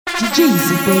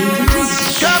Jeezy, baby.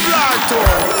 Kevlar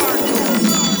Tone.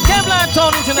 Kevlar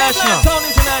Tone International.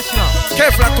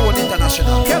 Kevlar Tone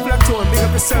International. Kevlar Tone, big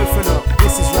up yourself, you know.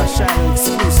 This is Rashad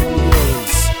exclusively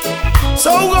yours. So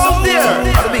go up there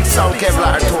at the big sound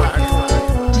Kevlar Tone.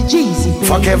 Jeezy, baby.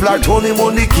 For Kevlar Tone, him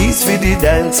on the keys for the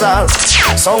dancers.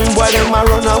 Some boy them a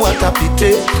run a what a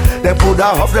pity. Them coulda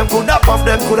huff, them coulda puff,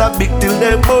 them coulda big till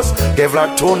them bust.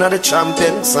 Kevlar Tone are the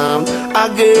champion sound.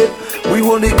 Again, we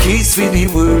want the keys for the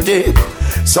world.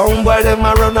 Some boy them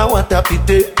a run a what a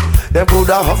pity. Them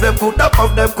coulda huff, them coulda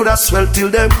puff, them coulda swell till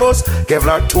them bust.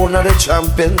 Kevlar Tone are the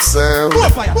champion sound.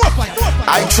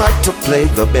 I try to play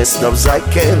the best dubs I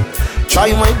can.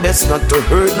 Try my best not to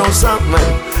hurt no sound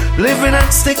man. Living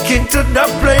and sticking to the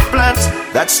play plans.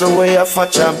 That's the way of a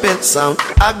champion sound.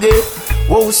 Again,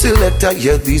 whoa, selector,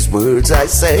 hear these words I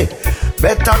say.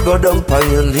 Better go down on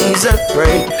your knees and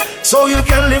pray, so you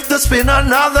can live to spin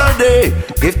another day.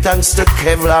 Give thanks to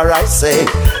Kevlar, I say.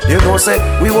 You know, say,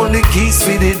 we want the keys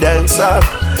for the dancer.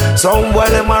 Some boy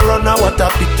them a run a what a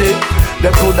pity.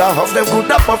 Them coulda huff, them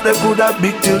coulda puff, them coulda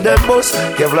big till them bust.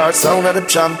 Kevlar sound of the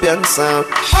champion sound.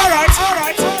 Alright.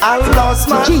 I lost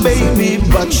my baby,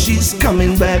 but she's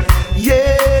coming back.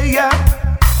 Yeah.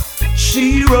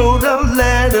 She wrote a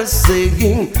letter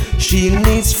saying she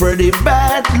needs Freddie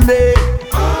badly.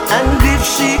 And if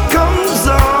she comes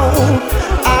on,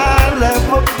 I'll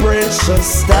have a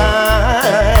precious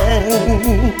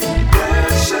time.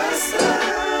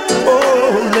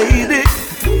 Oh, lady,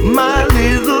 my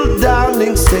little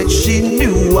darling said she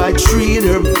knew I treat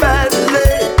her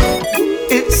badly.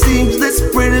 It seems this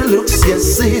pretty looks,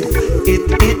 yes, it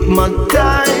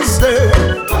hypnotized her.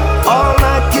 All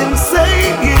I can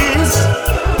say is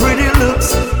pretty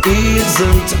looks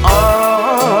isn't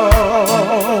all.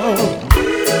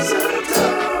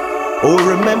 Oh,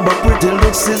 remember, pretty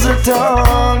looks isn't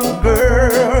all,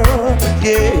 girl.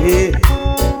 Yeah.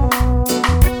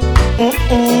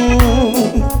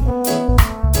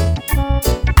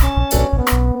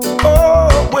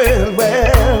 Oh, well.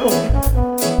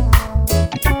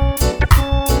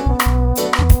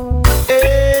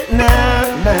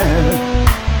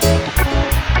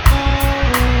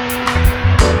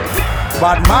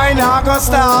 But mine not gonna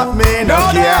stop me, no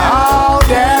care how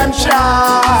them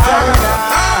shine.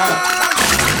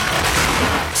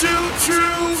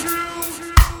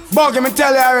 Buggy, me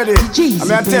tell you already. I'm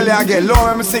gonna tell you again, Lord,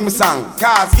 let me sing my song.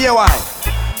 Cause, hear why.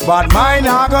 But mine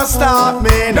not gonna stop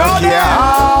me, no care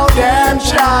how them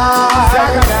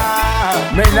shine.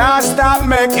 Me not stop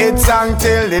make it song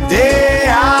till the day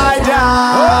I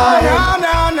die.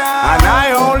 And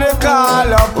I only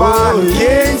call upon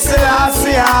King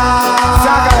Selassie.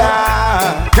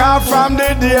 Come from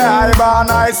the day I born,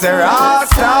 I say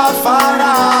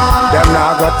Rastafari. Them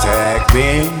not gonna take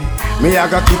me. Me I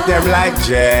go keep them like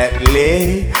Jet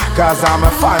Li. Cause I'm a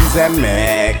fans that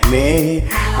make me.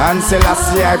 And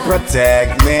Selassie I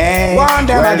protect me. Well,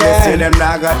 they see them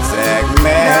not gonna take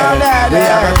me. Me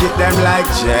I go keep them like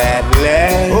Jet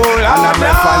Li. And I'm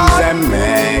a fans that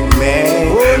make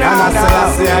me. And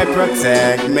Selassie I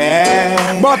protect me.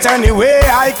 But anyway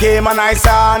I came and I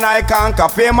saw and I conquer.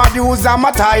 Pay my dues and my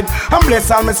tithe. And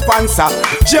bless all my sponsor.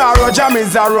 Jaro,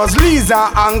 Jamiza, Rose, Lisa,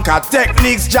 Anchor,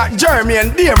 Techniques, Jack, Jeremy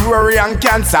and Dave, Rory and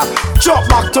Cancer. Chop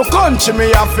back to country,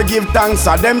 me have to give thanks.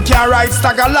 Them can't write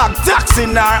Tagalog, taxi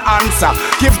in our answer.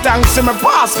 Give thanks to my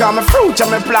past, cause my future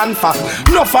me plan for.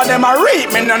 Enough of them a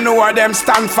reap, me no know what them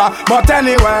stand for. But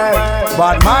anyway,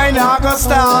 but mine not gonna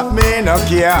stop me, no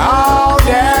care how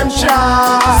them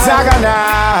shine.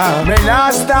 Zagana, me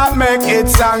not stop make it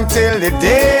song till the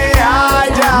day I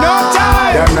die. No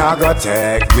time, them not gonna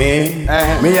take me.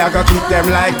 Me I gonna keep them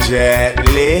like Jet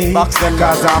Li. Box them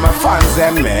cause I'm a fans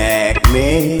them make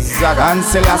me. And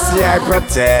Selassie I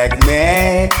protect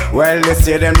me. Well they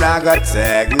say them not gonna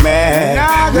take me. Me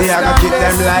I gonna keep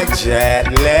them like Jet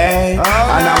Li. And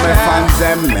I'm a fans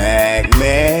them make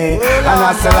me.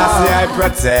 And Selassie I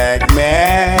protect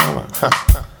me.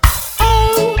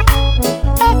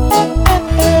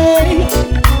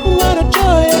 What a joy I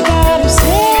gotta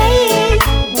say.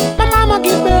 My mama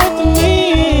gave birth to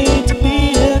me to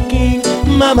be a king.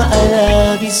 Mama, I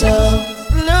love you so.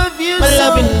 Love you My so.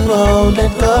 loving won't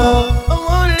let go. I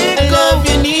love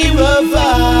you never,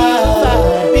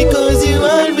 because you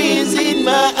always in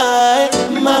my eye.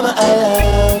 Mama, I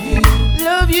love you.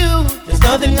 Love you. There's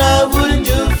nothing I wouldn't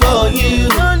do for you.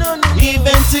 No.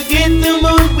 Even to get the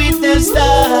moon with the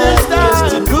stars, just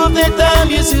to prove that I'm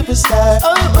your superstar.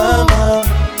 Oh, mama,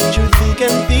 the truth you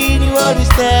can feel, you always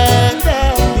there.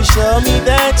 You show me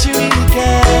that you really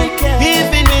care.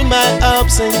 Even in my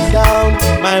ups and downs,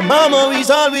 my mama is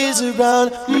always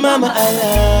around. Mama, I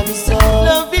love you so.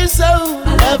 Love you so.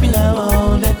 I love you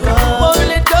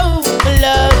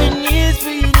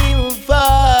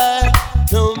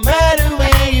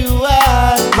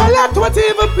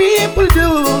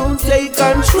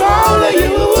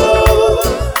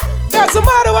Doesn't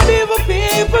matter what evil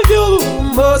people do,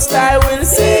 most I will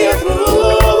see you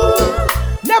through.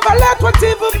 Never let what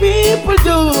evil people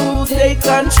do take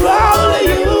control of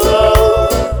you.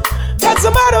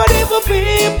 Doesn't matter what evil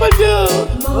people do,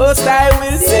 most I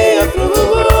will see you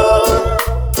through.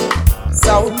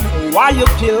 So why you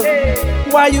kill,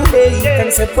 why you hate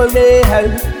and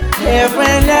separate?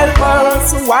 Heaven help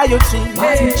us, why you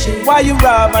cheat, why you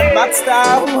rob and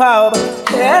backstab?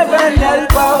 Heaven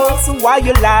help us, why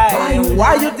you lie,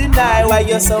 why you deny, why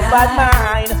you're so bad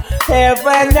mind?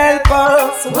 Heaven help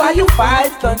us, why you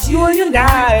fight, don't you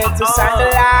unite to sign the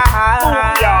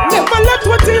lie? Never let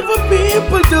what evil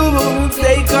people do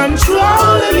take control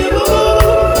of you.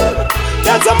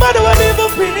 Doesn't matter what evil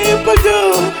people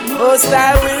do, most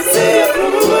I will see you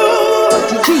through.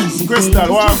 Crystal,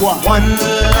 wagwan. One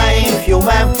life you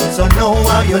have, so know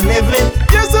how you live it.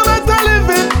 Yes, you better live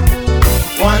it.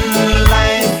 One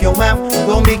life you have,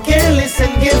 don't be careless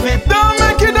and give it. Don't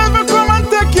make it ever come and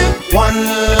take it. One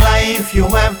life you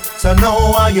have, so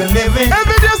know how you live it.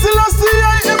 Every day still I see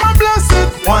I am a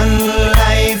blessed. One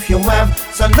life you have,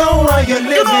 so know how you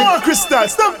live You know it. what, Crystal?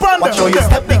 Step on Watch how you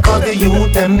step because the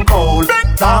youth them cold.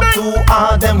 Talk too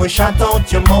hard, them we shut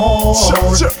out your mouth.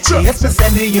 Sure. Yes, me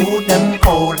send the youth them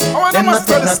cold. want Them them not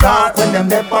to take no start. talk when them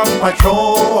they on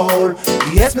patrol.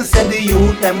 Yes, me send the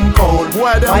youth them cold.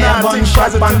 Why them Fire not think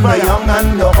gunshot positive on the fire? young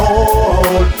and the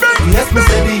old. Yes, me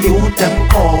send the youth them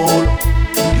cold.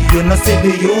 You know see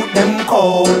the youth them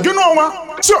cold. You know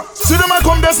what? Sure. See them I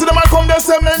come there, say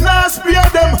me nah spare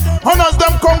them. And as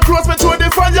them come close, me throw the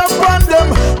fire upon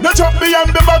them. No chop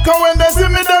behind the back and when they see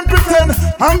me, them pretend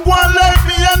I'm going like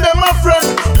me and them a friend.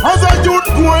 As a youth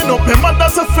growing up, me mother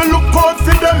say fi look out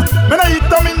for them. Me nah eat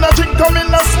them, me nah drink them, me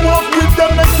nah smoke with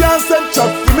them. They can't send chop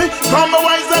for me. Come me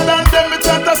wiser than them, me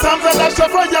chant the psalms and dash a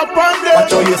fire upon them.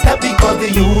 Watch how you step because the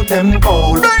youth them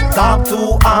cold. Talk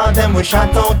too hard, them we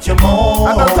shut out your mouth.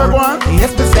 And that's a one.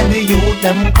 Yes, me send the youth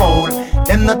them cold.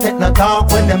 Them not take no talk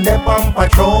when them they on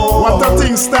patrol. What the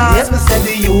thing start? Yes, me send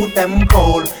the youth them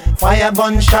cold. Fire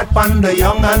gunshot on the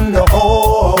young and the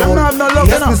old. Them not no love,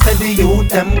 yes, me send the youth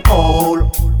them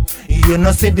cold. You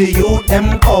know see the youth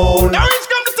them cold.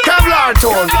 Kevlar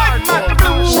tone.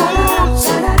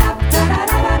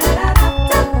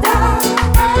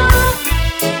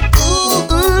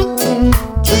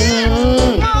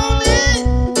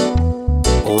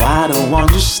 Oh, I don't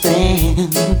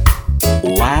understand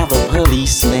why the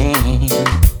policeman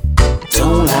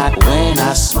don't like when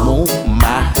I smoke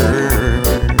my herb.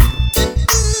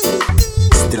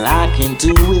 Still I can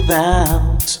do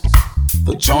without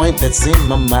the joint that's in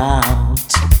my mouth.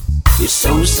 It's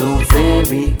so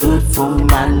very good for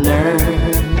my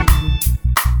nerve.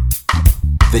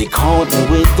 They caught me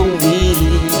with the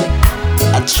weed.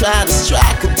 I tried to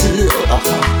strike a deal,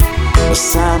 but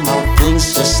somehow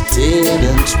things just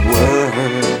didn't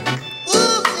work.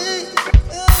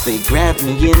 They grabbed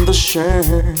me in the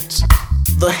shirt.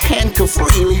 The handcuff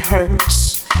really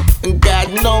hurts, and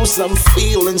God knows I'm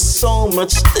feeling so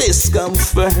much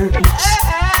discomfort.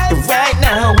 And right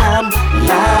now I'm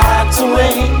locked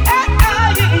away.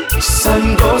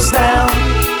 Sun goes down.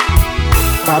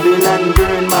 Babylon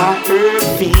burned my herb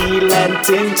field and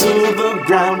into the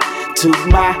ground. Took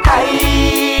my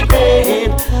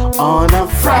hiding on a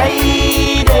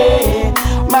Friday.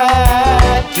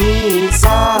 My kids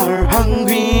are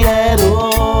hungry at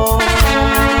home.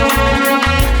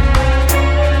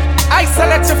 I say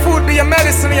let your food be your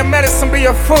medicine be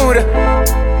your food.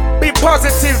 Be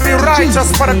positive, be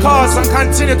righteous for the cause and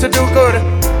continue to do good.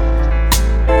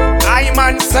 I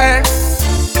man say,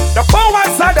 the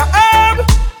powers of the herb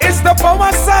is the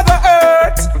powers of the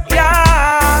earth.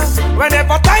 Yeah,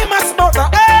 whenever time I smoke the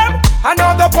herb, I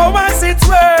know the powers it's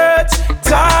worth.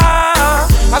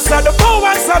 I said the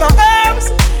powers of the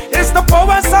herbs is the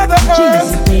powers of the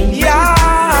earth.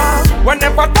 Yeah,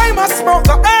 whenever time I smoke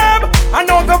the herb, I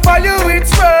know the value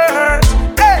it's worth.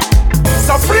 Hey.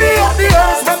 So free up the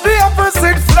herbs, make the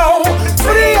opposite flow.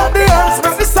 Free up the herbs,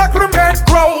 make the sacrament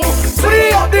grow.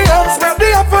 Free up the herbs, make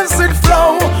the opposite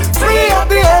flow. Free up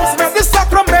the herbs, make the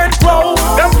sacrament grow.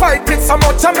 Them fight it so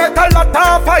much, I make a lot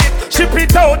of fight. Ship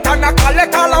it out and I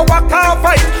collect all a walk of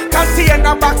fight.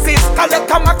 Container boxes,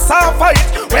 collect a max of fight.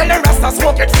 When the rest are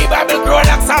smoke it, fever will grow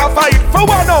like a fight. For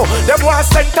one now, them want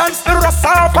sentence the rest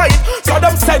of fight. So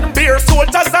them send beer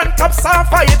soldiers and cops of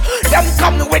fight. Them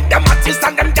come with them matches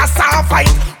and them gas of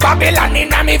fight. Babylon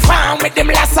in a me farm with them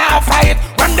less of fight.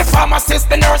 When the pharmacists,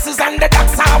 the nurses and the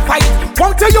docs of fight.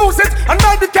 Want to use it and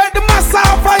medicate the mass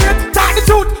of fight. Tell the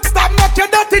truth, stop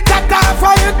making dirty chat of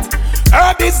fight.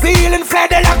 Herb is the healing, fled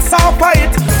the locks of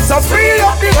fight. So free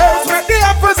up the herbs, make the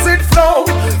opposite flow.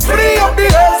 Free up the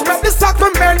herbs, make the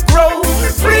sacrament grow.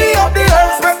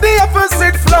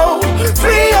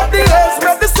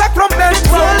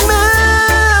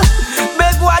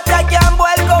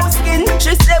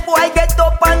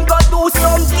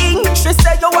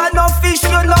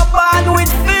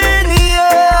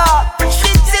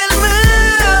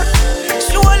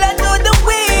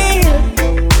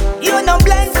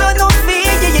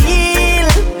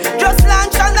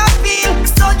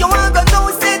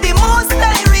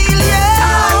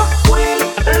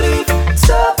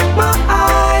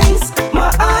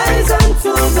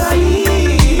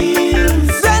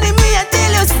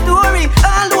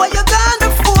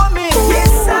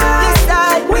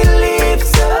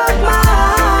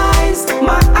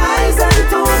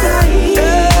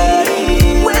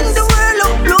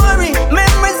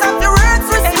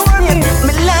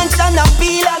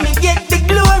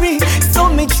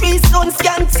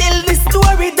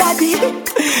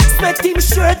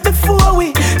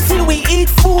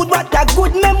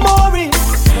 good memory.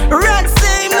 Rat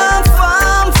say no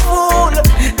farm fool.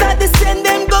 That they send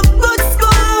them go good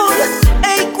school.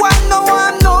 Ain't one no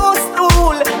one no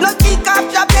stool. Lucky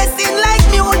capture blessing like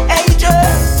mule angel.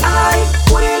 I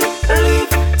will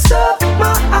lift up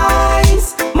my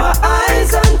eyes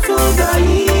unto the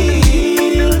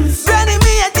hills. Ready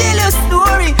me I tell you a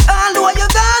story. And what you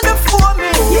gonna for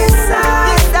me? Yes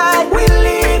I will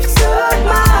lift up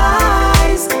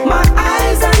my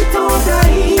eyes unto the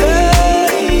hills.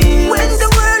 When the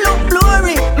world look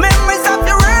blurry, memories of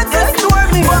the words restore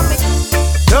me.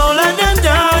 Don't let them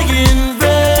die in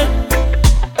vain.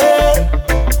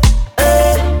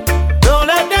 Don't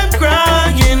let them cry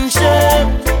in shame.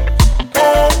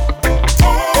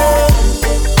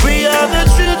 We are the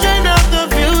children of the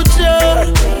future,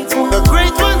 the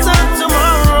great ones of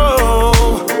tomorrow.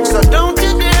 So don't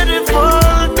you dare to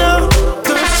fall down,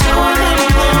 to show them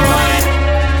the way.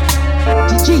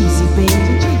 Jeezy, baby.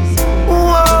 Whoa,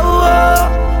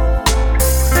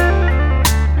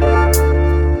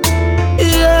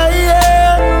 yeah.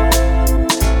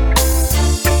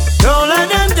 Don't let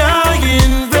them die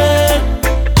in vain.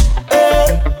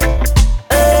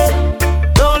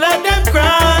 Don't let them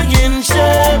cry in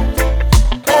shame.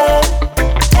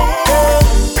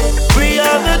 We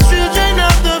are the children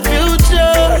of the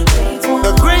future,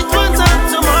 the great ones of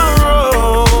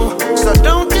tomorrow. So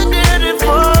don't you dare to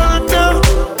fall down,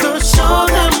 to show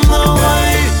them the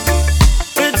way.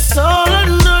 It's all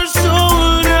on our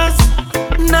shoulders,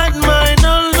 not mine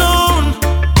alone.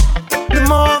 The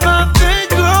more that they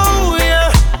grow,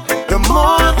 yeah, the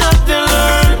more that they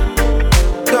learn.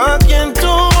 Talking to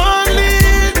our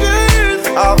leaders, I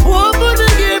hope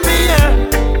they give me a.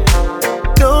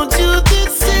 Don't you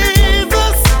deceive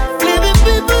us, lead the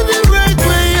people the right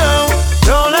way out.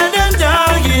 Don't let them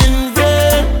die in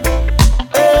vain.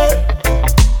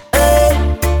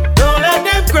 Don't let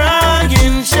them cry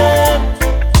in shame.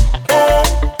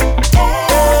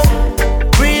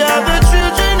 We are the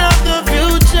children of the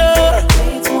future,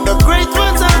 the great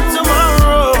ones of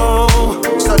tomorrow.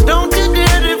 So don't you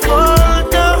dare to fall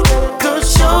down, to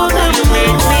show them the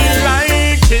Make me way.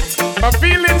 like it. My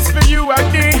feelings for you, I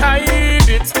can't hide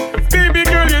it. Baby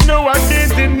girl, you know I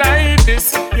can't deny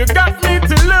this. You got me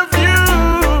to love you.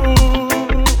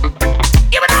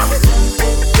 Give it up.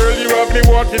 Girl, you have me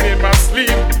walking in my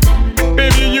sleep.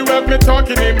 Baby, you have me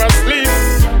talking in my sleep.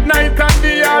 Night and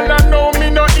day, all I know me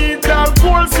no eat all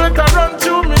cold sweat I run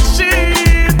through me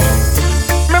sheet.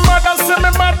 My mother say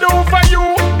me mad over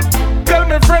you. Tell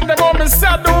me friend them how me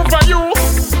sad over you.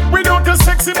 Without your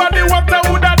sexy body, what I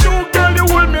woulda do? Girl, you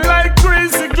hold me like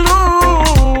crazy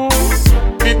glue.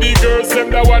 The girls them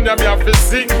the one that me have to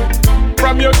sing.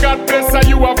 From your God bless her,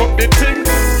 you have up the thing.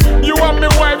 You are my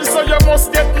wife, so you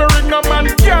must get me ring. No man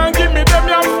can't give me them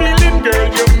your feeling. Girl,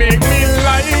 you make me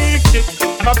like it.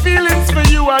 My feelings for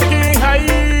you, I can't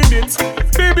hide it.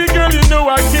 Baby girl, you know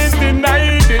I can't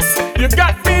deny this. You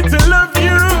got me to love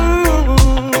you.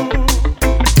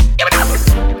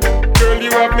 Girl,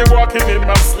 you have me walking in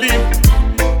my sleep.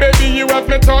 Baby, you have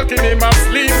me talking in my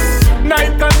sleep.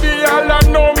 Night and day, all I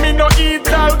know me no eat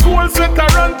all cold sweat I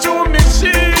run through me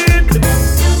sheet.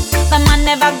 My man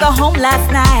never go home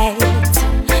last night.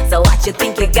 So what you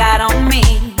think you got on me?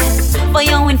 For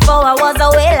your info, I was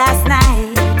away last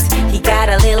night. He got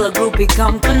a little groupie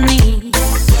company.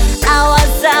 I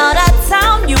was out of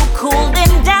town, you cooled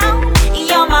him down.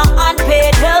 You're my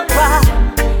unpaid helper.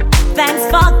 Thanks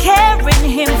for caring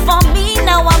him for me.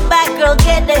 Now I'm back, girl,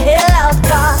 get the hell out.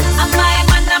 I'm my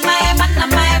man, I'm my man, I'm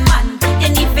my man. You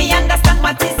need to understand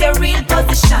what is your real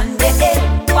position. Yeah,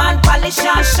 one polish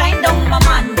and shine down my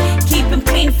man. Keep him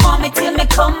clean for me till me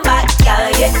come back, girl.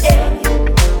 Yeah,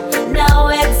 no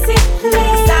exit,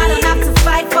 please. I don't have to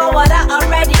fight for what I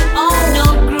already own. No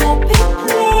groupie,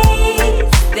 please.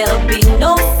 There'll be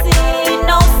no sin,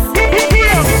 no sin.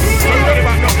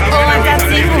 Oh, what a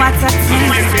thing, what a thing.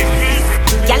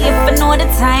 Girl, if you know the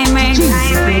timing,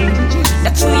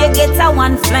 that true you get a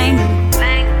one flame.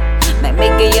 Make me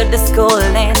give you the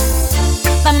schooling.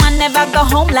 My man never go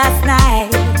home last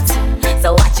night.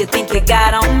 So what you think you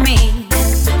got on me?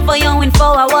 For your info,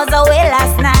 I was away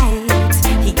last night.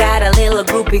 He got a little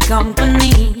groupie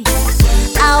company.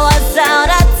 I was out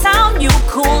of town, you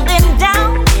cooled him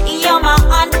down. You're my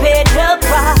unpaid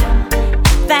helper.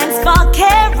 Thanks for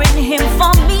caring him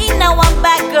for me. Now I'm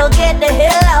back, girl, get the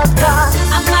hell out.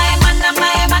 I'm my man, I'm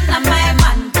my man, I'm my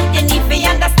man. You need to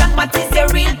understand what is your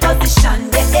real position.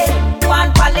 Yeah,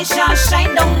 one polish and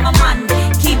shine down my man.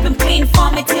 Keep him clean for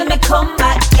me till me come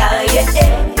back, girl. Yeah,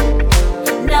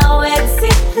 no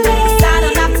exit, please. I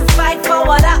don't have to fight for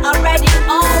what I already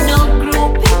own. No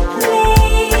groupie,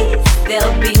 please.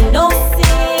 There'll be no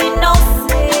sin, no sin.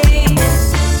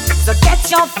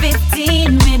 your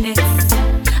 15 minutes.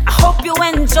 I hope you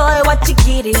enjoy what you're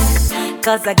getting,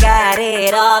 cause I got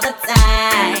it all the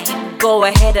time. Go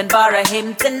ahead and borrow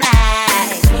him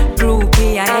tonight.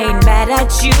 Groupie, I ain't mad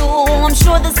at you. I'm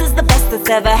sure this is the best that's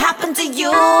ever happened to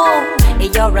you.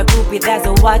 Hey, you're a groupie, that's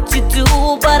what you do.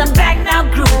 But I'm back now,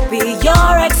 groupie,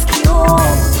 your excuse.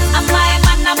 I'm my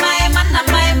man, I'm my man, I'm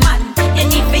my man. You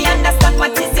need to understand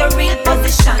what is your real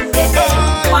position.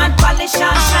 Yeah. One polish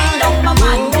and shine down my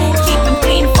man. Keep him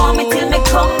clean for me till me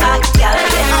come back, girl.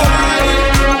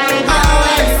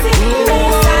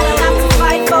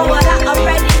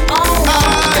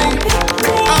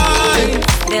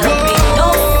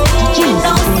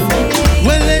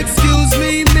 Well, excuse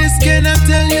me, miss, can I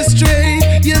tell you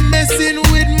straight? You're messing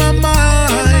with my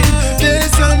mind.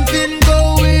 There's something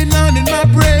going on in my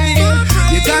brain.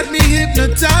 You got me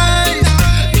hypnotized.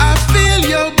 I feel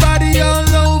your body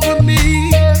all over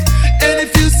me, and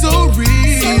it feels so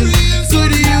real.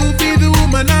 Could you be the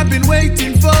woman I've been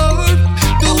waiting for?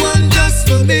 The one just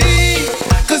for me.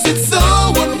 Cause it's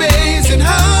so amazing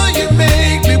how you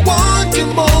make me want you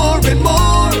more and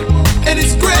more. And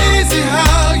it's crazy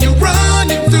how you're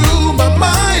running through my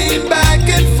mind back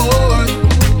and forth.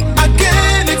 I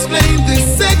can't explain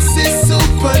this sexy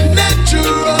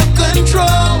supernatural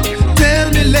control. Tell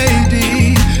me,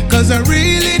 lady, cause I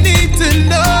really need to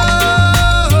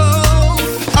know.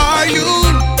 Are you?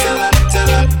 Tell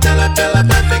her,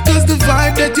 baby. Cause the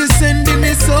vibe that you're sending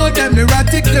is so damn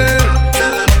erratic, girl.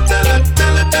 Tell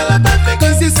her, baby.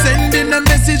 Cause you're sending a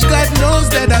message, God knows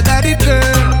that I got it, girl.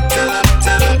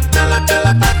 Tell her,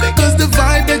 baby. Cause the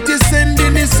vibe that you're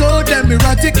sending is so damn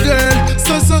erratic, girl.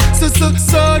 So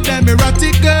damn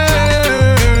erratic,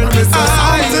 girl.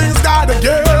 Something's gotta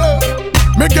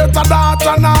give. Me get a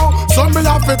daughter now, so me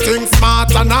have to think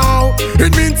smarter now.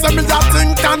 It means that me a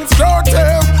think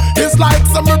constructive. It's like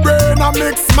some me brain a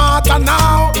mix smarter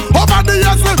now. Over the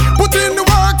years we put in the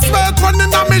work, spent money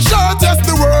in me shirt. Yes,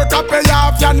 the work I pay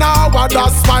off ya now. And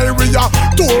that's why we are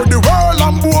tour the world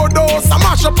and board those. I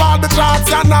mash up all the charts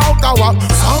ya now. Cause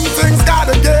something's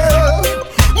gotta give.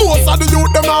 Most of the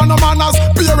youth, them are no manners.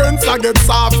 Parents, I get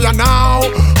soft ya now.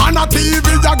 On a TV,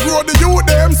 ya grow the youth,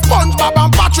 them SpongeBob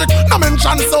and Patrick. No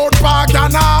mention South Park ya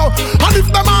now. And if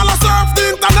them all a surf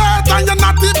the internet and you're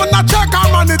not even a check or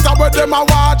monitor where them a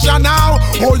watch ya now.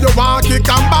 Oh, you want kick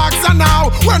and box ya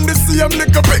now. When the same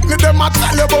little picnic, them a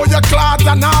tell you about your clothes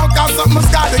ya now. Cause something's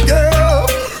gotta give.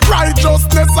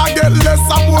 Righteousness I get less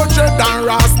and more dread than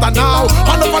Rasta now.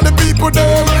 And over the people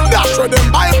them, dash where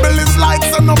them Bible is like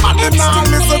so nobody now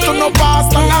listen to no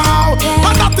pastor now.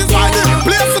 And that is why the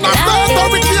place in a state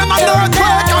hurricane and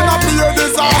earthquake and a beer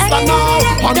disaster now.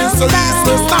 And it's the east,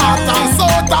 west, north and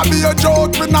south. I be a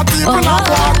joke, we not even a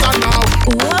water now.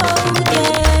 Whoa,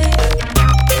 yeah.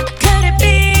 Could it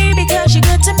be because you're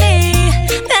good to me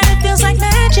that it feels like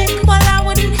magic? Well, I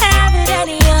wouldn't have it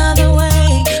any other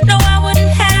way. No, I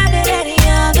wouldn't have it any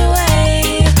other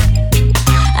way.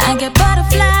 I get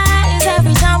butterflies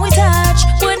every time we touch.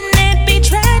 Wouldn't it be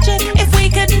tragic if we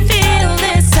couldn't feel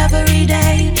this every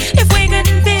day? If we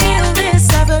couldn't feel this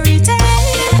every day.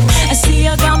 I see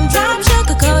your gumdrop,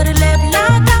 sugar-coated lip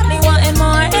lock, got me wanting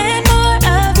more and more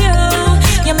of you.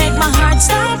 You make my heart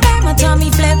stop, and my tummy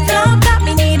flip-flop, got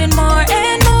me needing more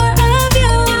and more of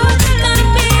you. Gonna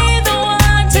be the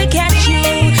one to catch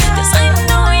you, 'cause I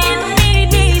know you need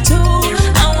me too.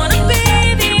 I wanna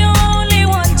be the only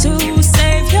one to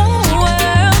save your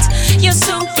world. You're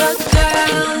super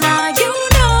girl, now you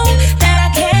know that I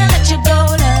can't let you go,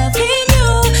 loving you.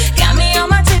 Got me on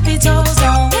my tippy toes,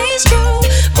 always true.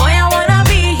 Boy, I wanna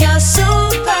be your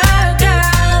super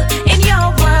girl in your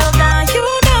world. Now you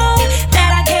know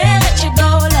that I can't let you go,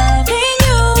 loving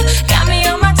you. Got me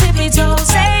on my tippy toes,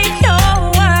 save your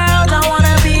world. I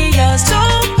wanna be your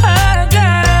super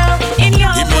girl in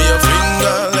your Give me your world.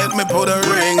 finger, let me put a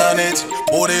ring on it.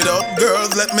 Put it up,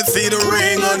 girls, let me see the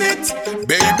ring on it.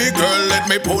 Baby girl, let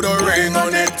me put a ring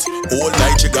on it. All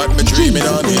night you got me dreaming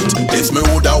on it. This me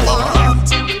woulda want.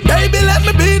 Baby, let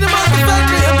me be the man to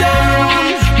take you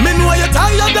down. Me know you're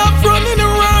tired of running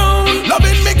around.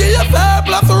 Loving me give you fair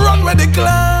plus run with the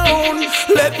clown.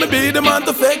 Let me be the man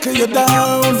to fake you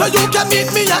down. So you can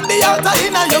meet me at the altar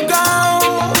in your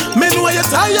gown. Me know you're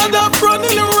tired of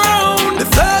running around. The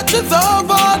search is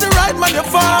over, the right man you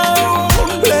found.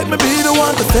 Let me be the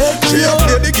one to take you. She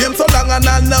played the game so long and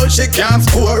now she can't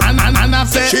score. And I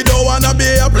said she don't wanna be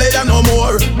a player no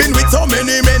more. Been with so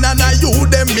many men and I you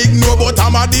them ignore. But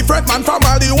I'm a different man from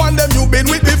all the one them you been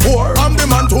with before. I'm the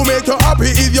man to make you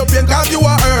happy if you pain cause you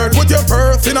are hurt. Put your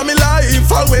first in my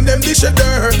life, all when them dish your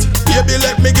dirt. Baby,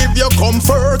 let me give you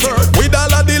comfort with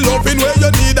all of the loving where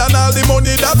you need and all the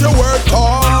money that you work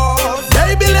for.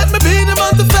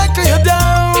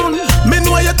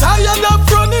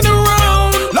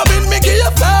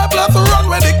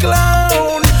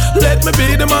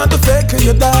 want to fake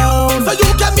you down, so you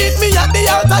can meet me at the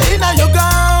altar in your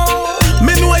gown.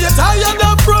 Me know you're tired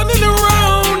of running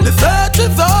around. The search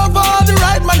is over, the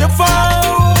right man you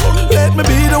found. Let me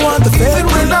be the one to fake you. Even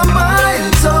when I'm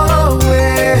miles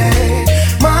away,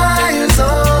 miles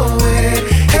away.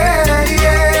 Hey,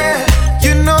 yeah.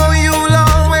 You know you'll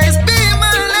always be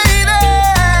my lady.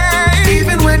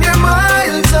 Even when you're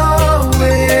miles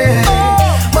away,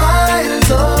 miles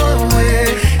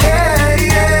away.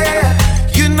 Hey, yeah.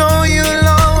 You know you'll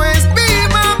always be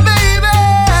my baby.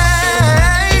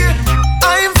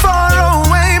 I'm far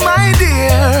away, my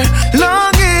dear,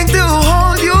 longing to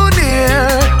hold you near.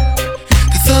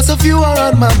 The thoughts of you are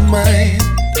on my mind.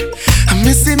 I'm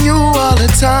missing you all the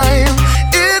time.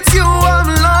 It's you I'm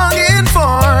longing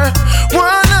for.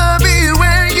 Wanna be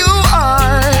where you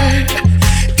are.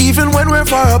 Even when we're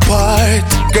far apart,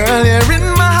 girl, you're in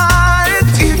my heart.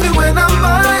 Even when I'm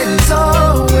miles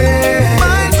away,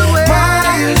 miles away,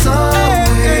 miles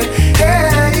away.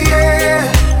 Yeah, yeah.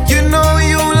 You know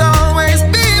you'll always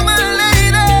be my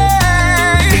lady.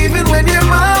 Even when you're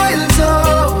miles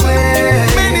away,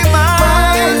 many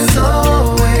miles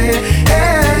away.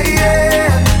 Yeah, yeah.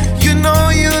 You know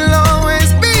you'll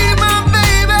always be my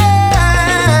baby.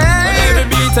 Every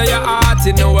beat of your heart,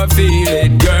 you know I feel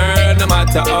it, girl. No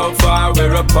matter how far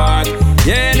we're apart.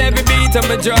 Yeah, and every beat of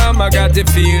my drum, I got to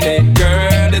feel it,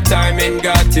 girl. The timing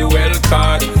got you well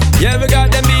caught. Yeah, we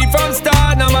got them beat from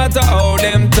start. No matter how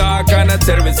them talk, and I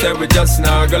tell we say we just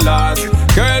not gonna last.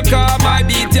 Girl, call my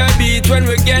beat your beat when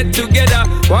we get together.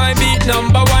 Why beat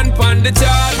number one on the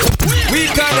chart? We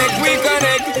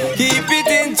connect, keep it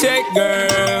in check,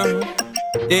 girl.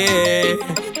 Yeah,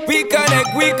 we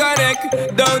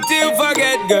connect, don't you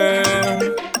forget,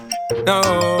 girl.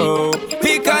 No,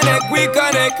 we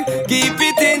connect, keep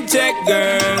it in check,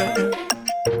 girl.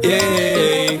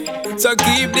 Yeah, so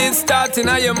keep this thought in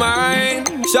your mind.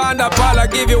 Shonda Paul, I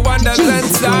give you wonders and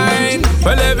sign.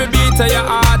 Well, every beat of your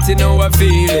heart, you know I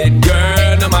feel it,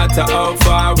 girl. No matter how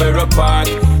far we're apart.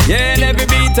 Yeah, and every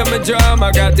beat of my drum,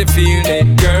 I got to feel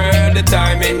it, girl. The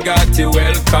timing got you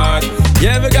well caught.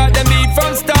 Yeah, we got them beat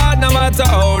from start. No matter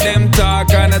how them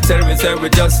talk, and I tell me say we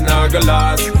just not gonna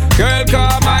last. Girl,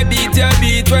 call my beat your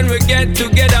beat when we get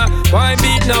together. Why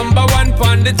beat number one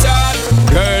on the chart?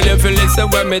 Girl, if you listen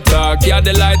when me talk, you're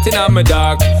the light in my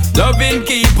dark. Loving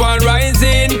keep on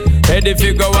rising. Head if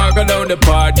you go walk down the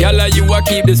path, y'all you a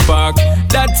keep the spark.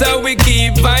 That's how we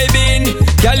keep vibing.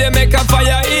 Y'all you make a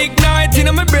fire ignite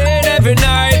in my brain every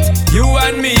night. You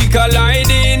and me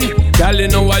colliding. Y'all you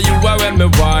know what you are when me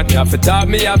want. You have to talk,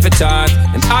 me have to chat,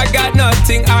 and I got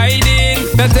nothing hiding.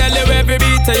 I tell you every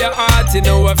beat of your heart, you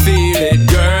know I feel it,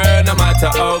 girl. No matter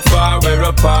how far we're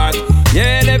apart.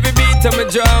 Yeah, and every beat of my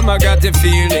drum, I got to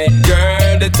feel it,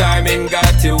 girl. The timing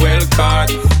got you well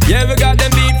caught. Yeah, we got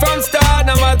them beat from start.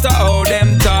 No matter how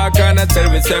them talk, and I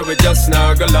tell we say we just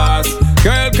not gonna last.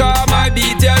 Girl, call my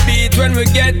beat your beat when we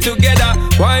get together.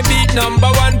 Why beat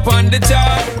number one on the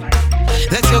chart?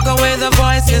 Let's look away the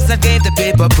voices that gave the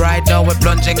people pride. Now we're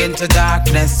plunging into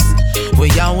darkness. We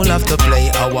all have to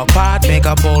play our part, make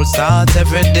a bold start.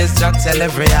 Every distract, tell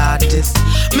every artist.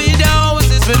 Media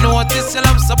houses we notice, still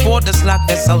have support the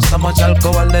slackness. How so much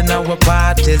alcohol in our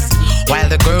parties. While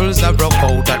the girls are broke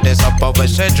out at this up over,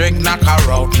 she drink, knock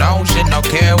her out. Now she no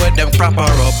care with them crap her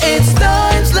up. It's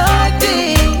times like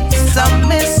this, I'm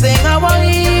missing our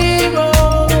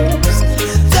heroes.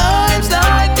 Times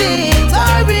like this,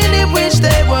 I really wish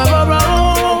they were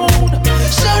around.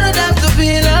 Shouldn't have to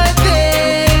be like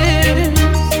this.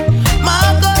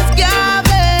 Marcus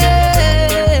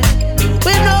Garvey,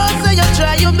 we know say you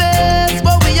try your best,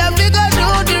 but we have figured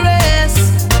out the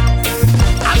rest.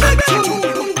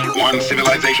 One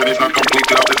civilization is not complete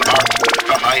without its art,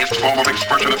 the highest form of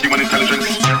expression of human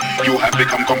intelligence. You have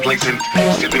become complacent,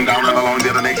 sitting down and allowing the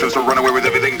other nations to run away with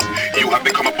everything. You have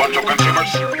become a bunch of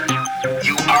consumers.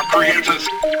 You are creators.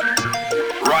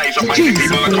 Rise up, mighty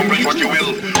people, accomplish what you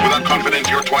will. Without confidence,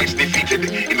 you're twice defeated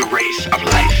in the race of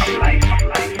life.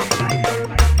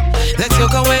 Let's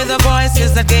look away the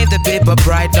voices that gave the people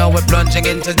pride. Now we're plunging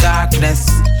into darkness.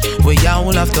 We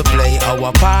all have to play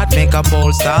our part, make a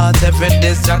bold start. Every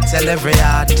distract, tell every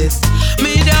artist.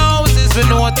 Media houses we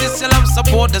notice, still have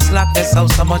support the slackness. How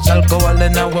so much alcohol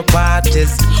in our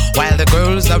parties. While the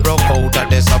girls are broke out at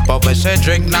this up over, she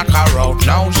drink, knock her out.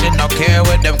 Now she no care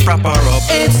with them crap her up.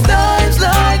 It's times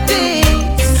like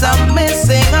this, I'm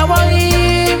missing our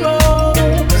heroes.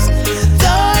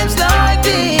 Times like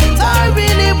this, I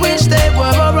really wish they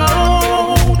were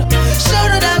around.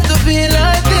 Shouldn't have to be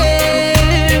like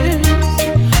this.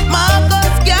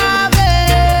 Marcus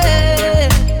Garvey,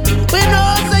 we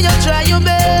know say you try your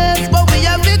best, but we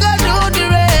have figured out the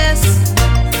rest.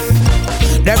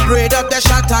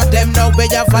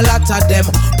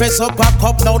 Press up a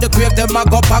cup, now the grave them a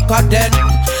go pack again.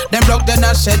 Them broke the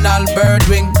national bird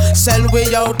wing. Sell we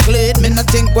out clean, me no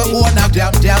think we own a damn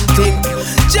thing.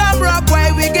 Jam rock why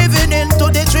we giving in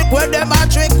to the trick where them a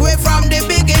trick we from the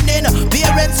beginning.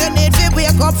 Parents you need to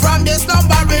wake up from this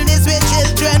slumber, release with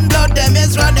children, blood them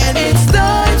is running. It's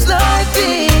times like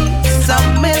these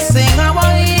I'm missing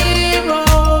our heroes.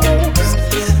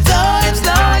 Times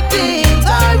like these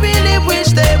I really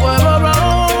wish they were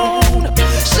around.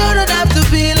 Shouldn't have to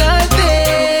be like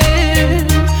this.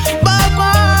 But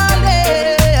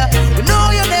Marley, we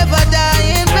know you never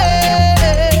die in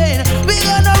vain. We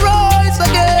gonna rise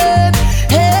again.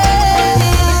 Hey.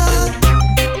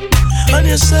 On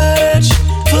your search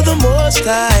for the Most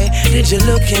High, did you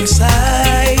look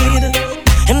inside?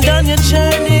 And on your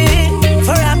journey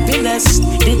for happiness,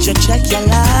 did you check your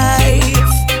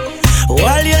life?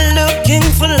 While you're looking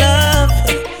for love,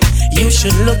 you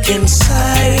should look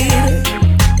inside.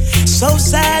 So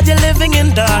sad you're living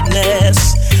in darkness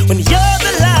when you're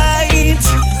the light.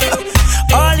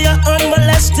 All your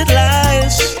unmolested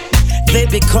lies, they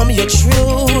become your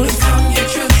truth.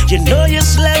 You know you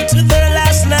slept with her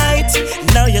last night,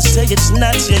 now you say it's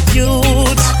not your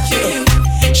youth.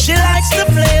 She likes to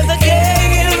play the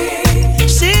game,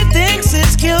 she thinks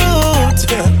it's cute.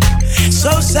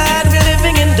 So sad we're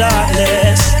living in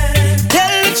darkness.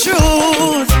 Tell the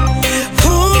truth,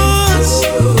 who's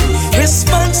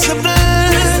responsible?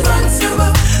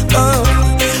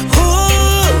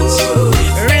 Who's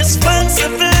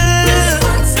responsible?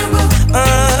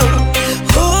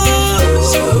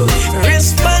 Who's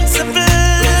responsible?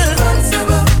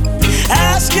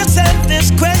 Ask yourself this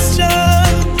question.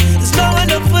 There's no one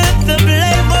to put the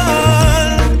blame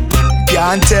on.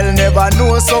 Can't tell, never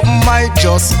know, something might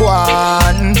just go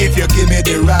on. If you give me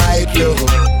the right love,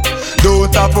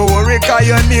 don't have to worry, cause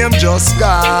your name just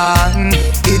gone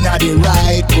inna the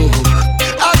right book.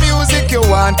 A music you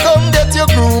want, come get your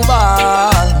groove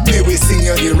on. May we sing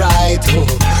you the right hook.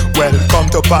 Welcome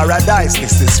to paradise,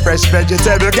 this is fresh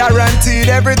vegetable. Guaranteed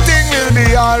everything will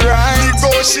be alright.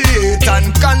 Negotiate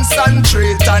and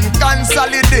concentrate and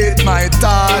consolidate my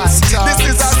thoughts. This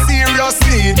is a serious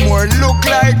need, more look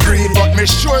like greed, but me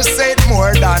sure say it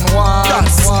more than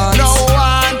once. No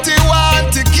want it,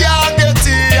 can't get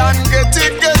it, and get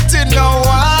it, no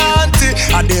want it.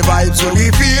 And the vibes we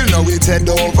feel, now we head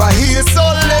over here, so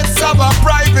let's have a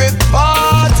private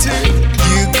party.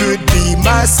 You could be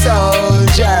my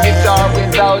soldier, with or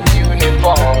without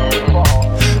uniform,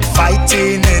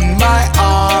 fighting in my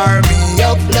army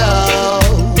of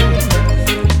love.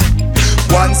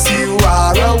 Once you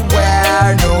are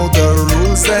aware, know the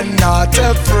rules and not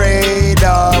afraid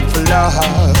of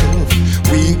love,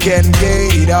 we can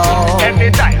get it on.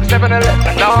 Anytime,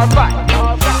 7-Eleven, or 5.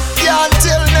 Can't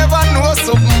tell, never know,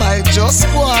 something might just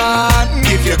go on.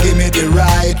 If you give me the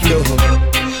right love,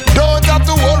 don't have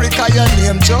to worry, cause your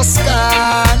name just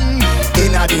gone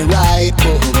inna the right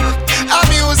book. A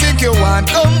music you want,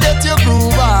 come get your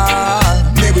groove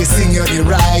on. Maybe sing you the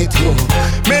right hook.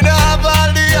 May not have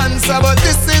all the answer, but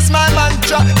this is my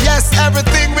mantra. Yes,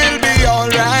 everything will be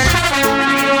alright.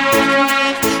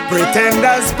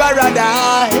 Pretenders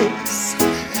paradise,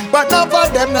 but not for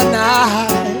them not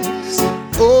nice.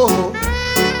 Oh,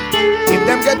 if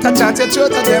them get a chance, you throw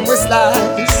to them with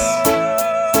slice.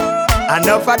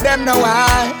 Enough of them no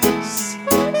wise,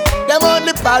 them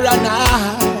only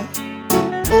paranoid.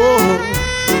 Oh,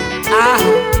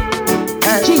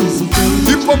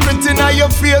 hypocrite in your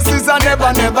faces and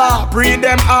never pre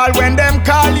them all when them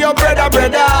call you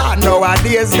brother.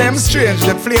 Nowadays them strange,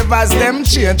 the flavors them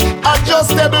change.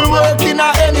 Adjustable working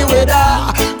any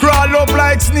weather. Crawl up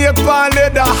like snake on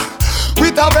leather.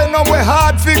 With a venom we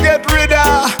hard to get rid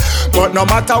of. But no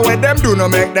matter what them do, no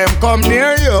make them come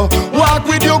near you. Walk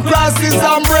with you cross this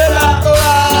umbrella.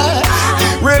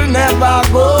 We'll never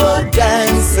go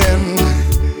dancing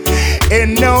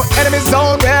in no enemy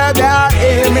zone where they're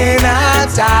aiming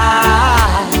at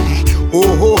I.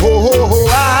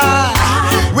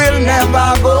 We'll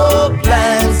never go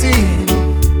planting.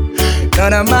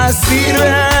 None of my seed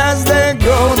as they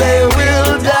grow, they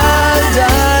will die.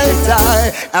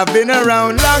 I've been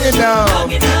around long enough.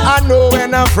 I know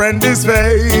when a friend is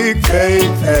fake.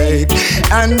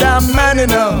 And I'm man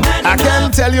enough. I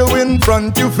can tell you in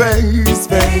front you face.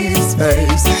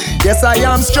 Yes, I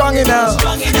am strong enough.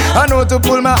 I know to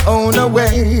pull my own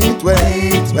weight.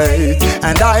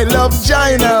 And I love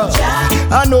China.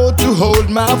 I know to hold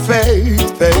my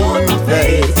faith.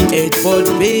 It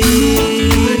would be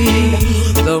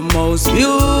the most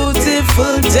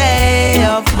beautiful day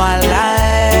of my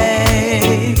life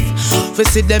We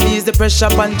see them ease the pressure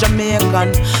on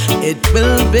Jamaican. It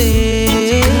will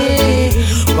be,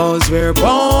 cause we're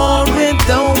born with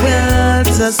the will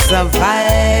to survive.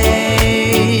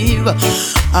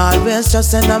 Always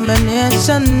just a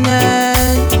nomination,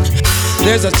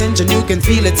 There's a tension, you can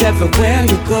feel it everywhere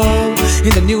you go.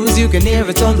 In the news, you can hear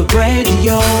it on the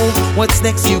radio. What's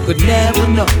next, you could never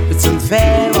know. It's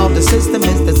unfair, all the system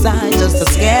is designed just to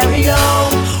scare you.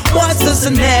 What's the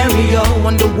scenario?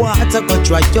 Underwater, go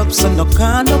dry up, so no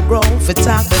kind of grow. If you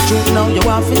talk the truth, now you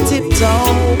off in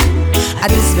tiptoe. I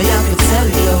just may have to tell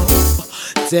you.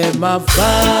 Them a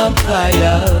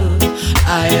vampire,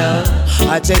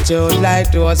 I check you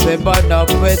like those we burn up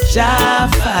with jar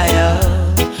fire.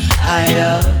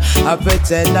 I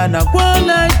pretend and I go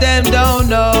like them don't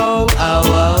know.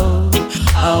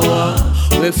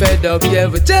 We fed up, yeah,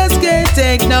 we just can't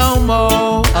take no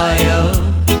more.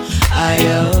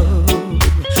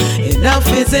 Enough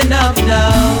is enough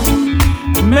now.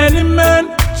 Many men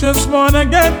just wanna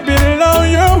get below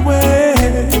your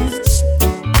waist,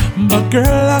 but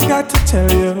girl, I got to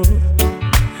tell you,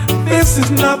 this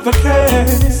is not the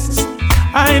case.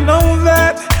 I know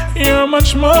that you're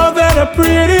much more than a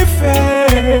pretty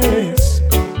face,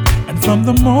 and from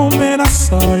the moment I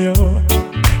saw you,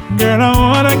 girl, I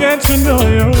wanna get to know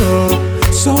you.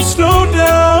 So slow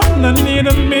down, I need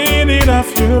a minute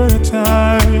of your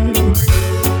time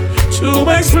to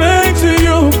explain to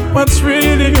you what's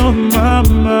really on my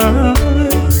mind.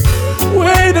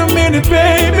 Wait a minute,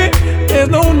 baby, there's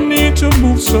no need to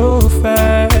move so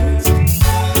fast.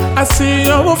 I see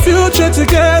our future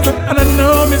together, and I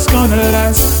know it's gonna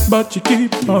last. But you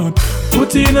keep on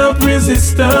putting up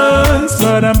resistance,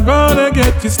 but I'm gonna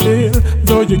get you still.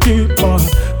 Though you keep on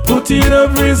putting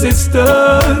up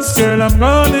resistance, girl, I'm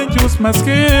gonna use my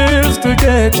skills to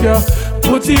get you.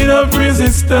 Putting up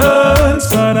resistance,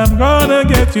 but I'm gonna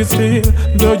get you still.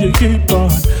 Though you keep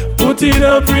on putting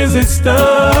up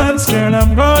resistance, girl,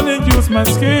 I'm gonna use my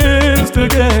skills to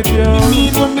get you. You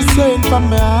mean what me saying from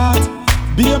my heart?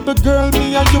 Baby girl,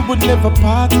 me and you would never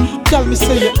part. Tell me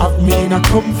say you have me in a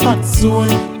comfort zone.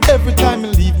 Every time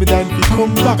you leave me, then you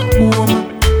come back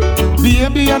home.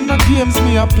 Baby, and no games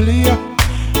me a play.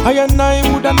 I and I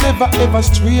woulda never ever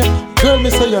stray. Girl, me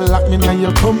say you lock me in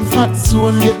your comfort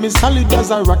zone. Get me solid as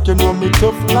a rock, you know me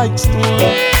tough like stone.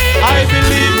 I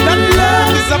believe that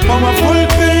love is a powerful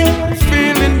thing,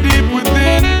 feeling deep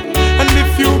within. And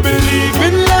if you believe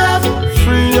in love,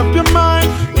 free up your mind,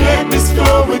 let this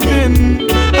flow within.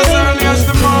 As early as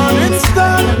the morning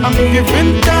star, I'm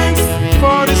giving thanks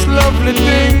for this lovely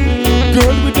thing.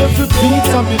 Girl, with every beat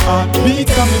of me heart, me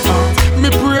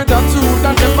pray that you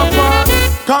that never part.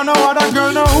 Cause no other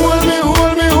girl no hold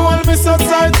me so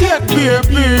tight yet,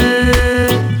 baby.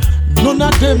 None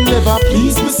of them never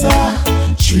please me, sir.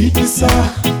 Treat me, sir.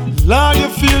 Lord, you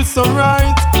feel so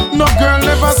right. No girl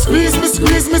never squeeze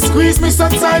me so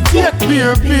tight yet,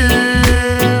 baby.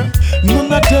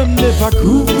 None of them never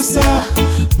groove me, sir.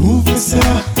 Move me,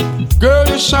 sir. Girl,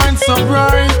 you shine so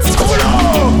bright.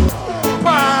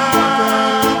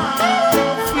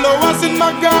 Flowers in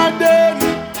my garden.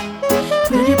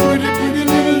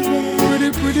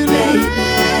 Pretty lady.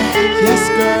 Yes,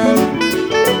 girl.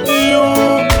 You,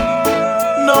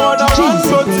 no other one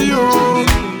but you.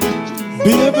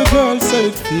 Baby girl said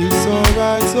it feels so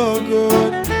right, so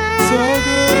good, so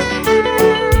good.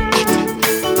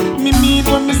 Me mean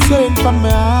when me saying from my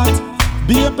heart.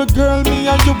 Baby girl, me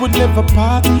and you would never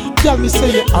part. Tell me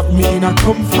say you have me in a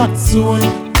comfort zone.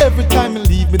 Every time you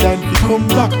leave me, then you come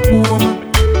back home.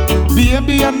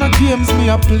 Baby, and no games me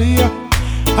a play.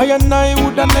 I and I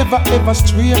woulda never ever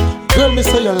stray. Girl, me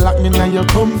say you lock me in your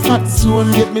comfort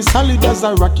zone. Get me solid as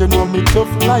a rock, you know me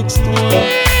tough like stone.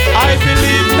 I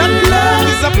believe that love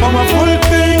is a powerful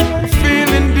thing,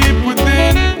 feeling deep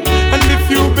within. And if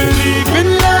you believe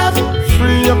in love,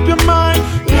 free up your mind,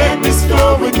 let this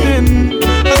flow within.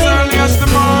 As early as the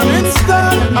morning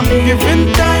star, I'm giving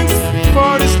thanks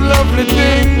for this lovely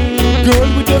thing.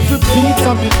 Girl, with every beat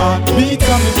of me heart, me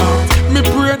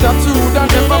pray that you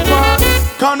that never part.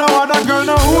 Cause no other girl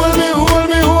no hold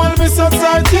me so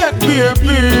tight yet,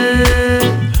 baby.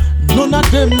 None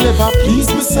of them never please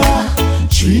me, sir.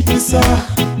 Treat me, sir.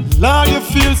 Lord, you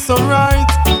feel so right.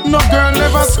 No girl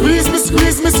never squeeze me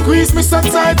so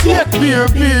tight yet,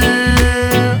 baby.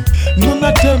 None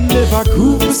of them never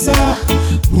groove me, sir.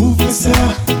 Move me,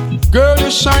 sir. Girl, you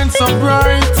shine so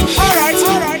bright.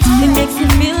 Alright. It makes me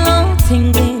feel all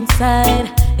tingling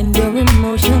inside, and your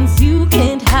emotions you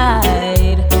can't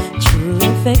hide. True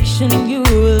affection you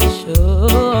will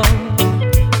show.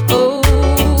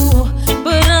 Oh,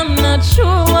 but I'm not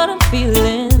sure what I'm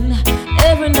feeling.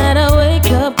 Every night I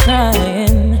wake up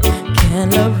crying.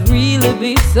 Can love really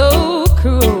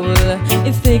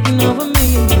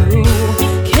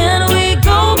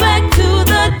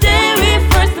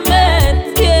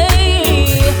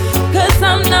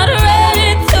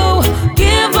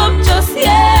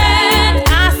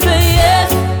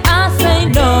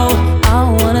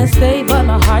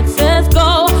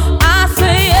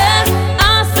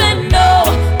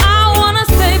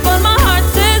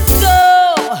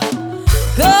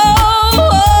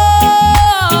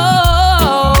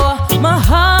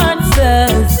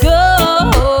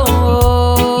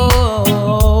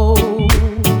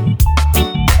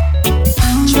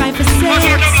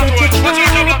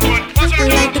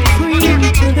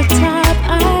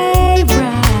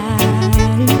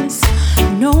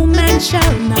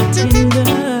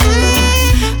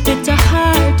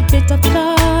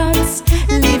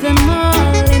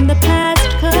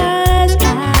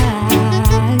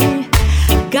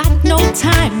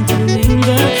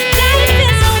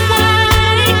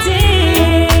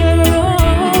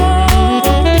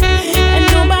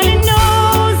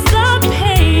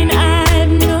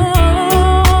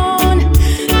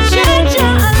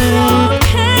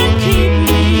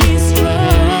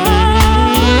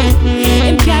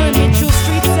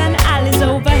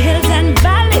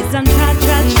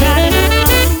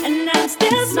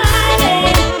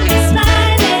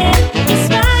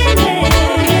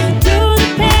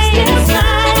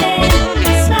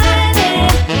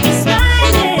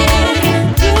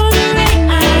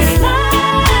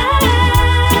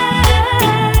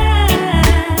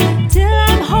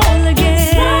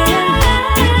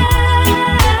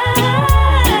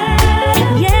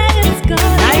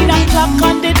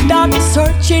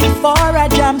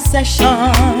session.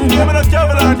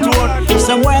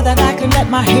 Somewhere that I can let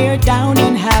my hair down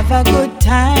and have a good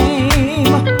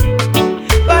time.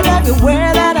 But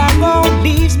everywhere that I go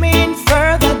leaves me in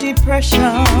further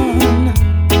depression.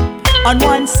 On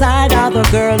one side are the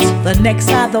girls, the next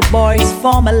side the boys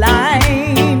form a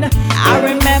line. I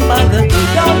remember the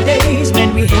good old days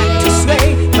when we had to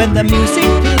sway when the music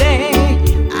played.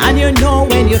 And you know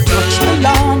when you touch the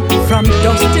lawn, from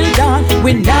dusk till dawn,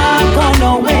 we're not gone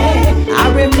away. I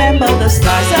remember the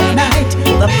stars at night,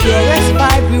 the purest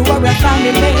vibe, we were a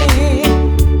family.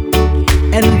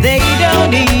 And they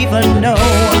don't even know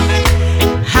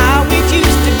how it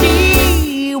used to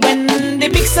be when the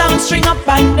big sound string up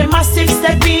and the massive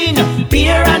step in.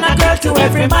 Beer and a girl to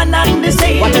every man and the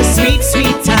same. What a sweet,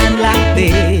 sweet time like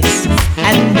this,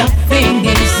 and nothing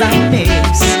is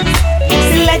amiss.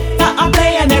 Selector a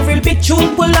play and every big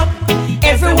tune pull up.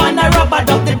 Everyone a rubber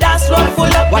dub, the dance floor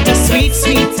full up. What a sweet,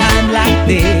 sweet time like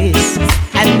this,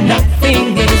 and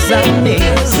nothing is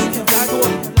amiss.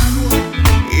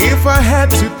 If I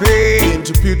had to paint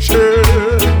a picture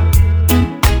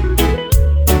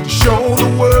to show the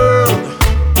world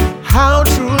how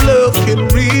true love can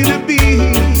really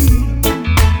be,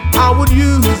 I would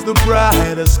use the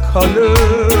brightest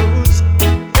colors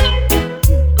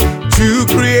to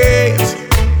create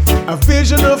a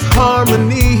vision of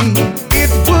harmony. It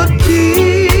would be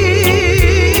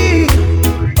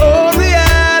a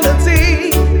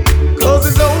reality, 'cause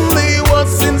it's only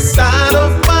what's inside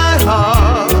of my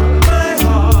heart.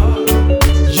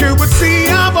 You would see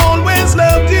I've always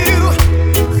loved you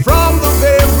from the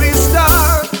very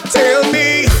start. Tell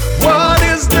me, what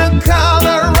is the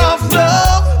color of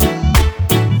love?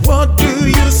 What do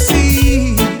you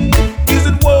see? Is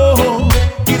it warm?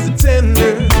 Is it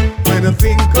tender? When I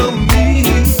think of me,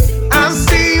 I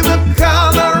see the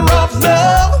color of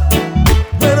love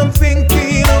when I'm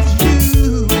thinking of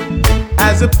you.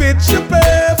 As a picture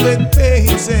perfect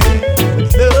painting,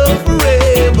 with love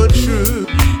forever true.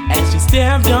 As she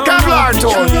stepped on the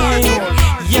train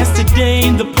yesterday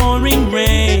in the pouring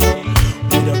rain,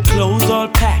 with her clothes all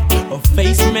packed, her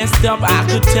face messed up, I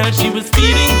could tell she was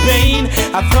feeling pain.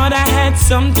 I thought I had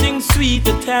something sweet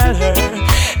to tell her.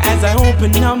 As I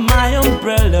opened up my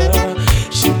umbrella,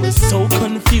 she was so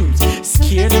confused,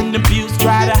 scared and abused,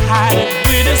 tried to hide it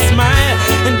with a smile.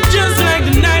 And just like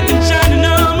the night in shining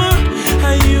armor,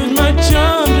 I used my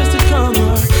charm just to calm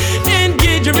her,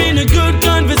 engage her in a good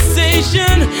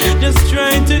conversation, just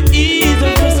trying to ease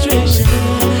her frustration.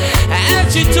 As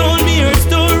she told me her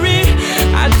story,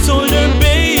 I told her,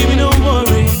 baby, don't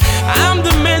worry, I'm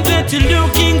the man that you're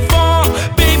looking for.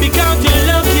 Baby, count your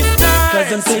lucky stars, 'cause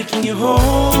I'm taking you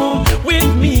home with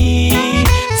me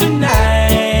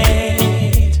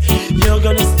tonight. You're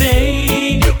gonna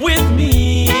stay with me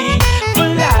for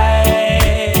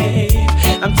life.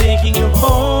 I'm taking you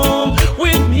home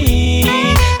with me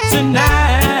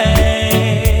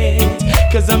tonight,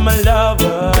 'cause I'm a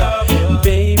lover,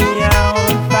 baby, I'll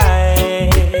fight.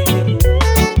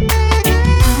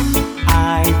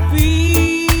 I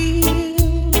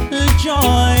feel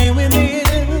joy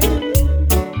within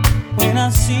when I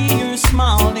see your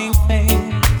smiling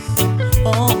face.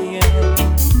 Oh yeah,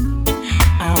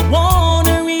 I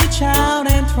wanna reach out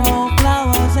and throw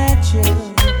flowers at you.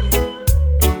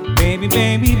 Baby,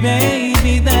 baby,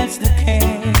 baby, that's the case.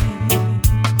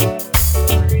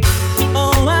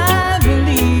 Oh, I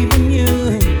believe in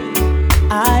you,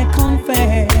 I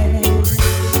confess.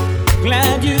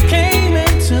 Glad you came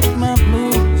and took my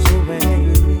blues away.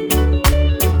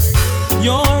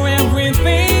 You're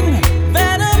everything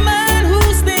that a man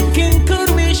who's thinking could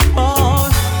wish for.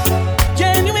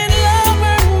 Genuine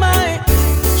lover, my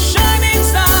shining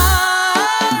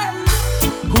star.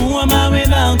 Who am I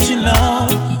without you,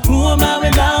 love? Who am I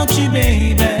without you,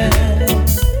 baby?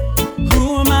 Who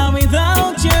am I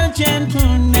without your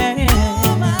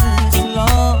gentleness,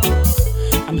 Lord?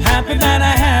 I'm happy that I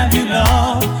have you,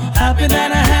 Lord. Happy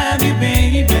that I have you,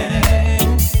 baby.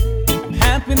 I'm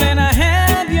happy that I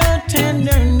have your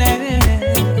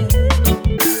tenderness.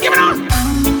 Give it on!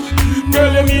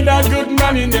 Girl, you need a good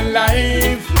man in your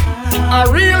life. A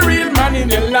real man in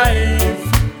your life.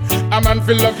 A man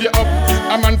fi love you up,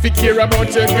 a man fi care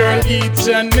about your girl each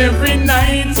and every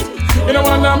night. You don't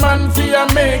want a man fi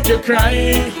make you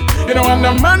cry. You don't want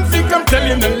a man fi come tell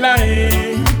you the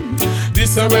lie.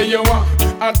 This is where you want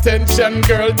attention,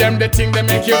 girl. Them the thing that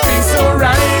make you feel so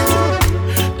right.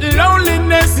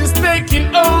 Loneliness is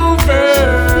taking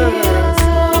over.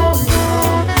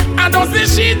 I don't see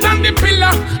sheet on the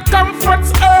pillow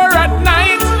comforts her at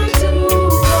night.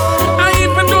 I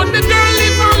even though the girl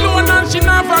live alone and she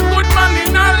not have a good man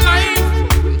in her life,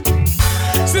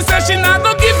 she said she not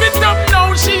gonna give it up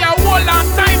now. She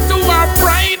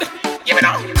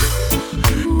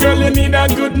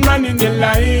man in your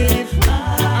life.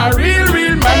 A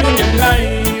real man in your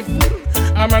life.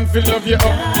 A man fi love you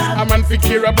up, a man fi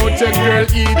care about your girl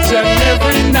each and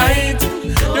every night.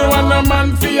 You don't want a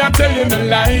man fi tell you no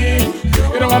lie.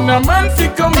 You don't want a man fi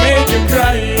come make you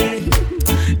cry.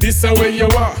 This a way you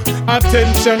are.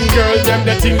 Attention girl, them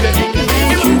the thing that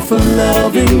thank you for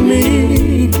loving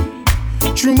me.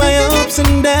 Through my ups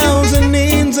and downs and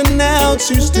ins and outs,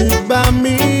 you stood by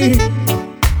me.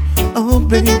 Oh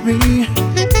baby,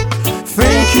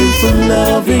 thank you for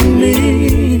loving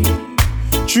me.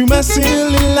 Through my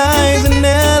silly lies and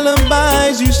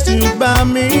alibis, you stood by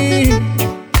me.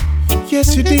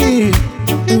 Yes you did.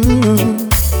 Ooh.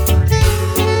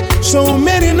 So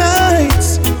many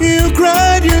nights you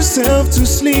cried yourself to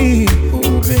sleep.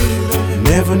 Oh baby,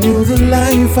 never knew the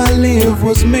life I lived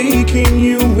was making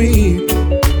you weep.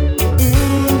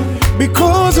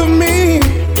 Because of me,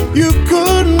 you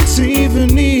couldn't see the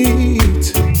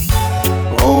need.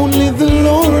 Only the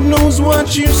Lord knows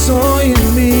what you saw in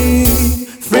me.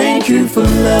 Thank you for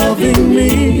loving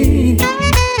me.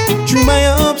 Through my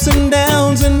ups and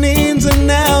downs and ins and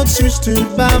outs, you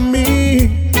stood by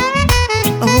me.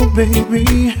 Oh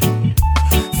baby,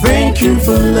 thank you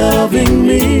for loving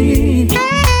me.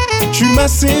 Through my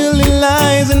silly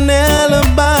lies and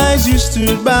alibis, you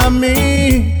stood by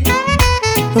me.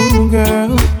 Oh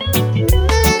girl,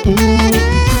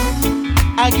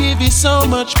 I give you so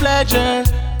much pleasure.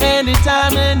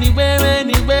 Anytime, anywhere,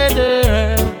 any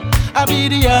weather. I'll be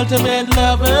the ultimate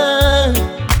lover,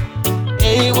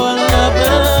 A1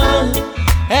 lover.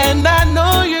 And I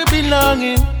know you're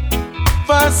belonging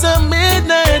for some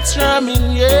midnight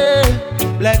strumming, yeah.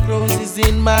 Black roses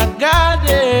in my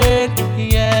garden,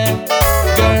 yeah.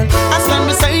 Girl, I stand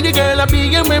beside you, girl. I'll be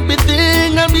your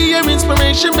everything. I'll be your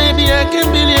inspiration, baby. I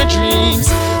can build your dreams.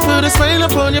 Put a smile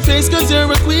upon your face, cause you're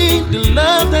a queen. The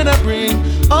love that I bring,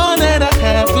 all that I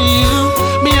have for you.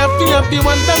 Me happy,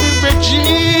 one time in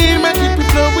regime. I keep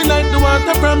it flowing like the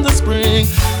water from the spring.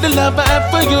 The love I have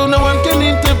for you, no one can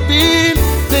intervene.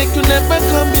 They could never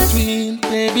come between,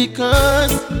 baby,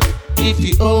 cause if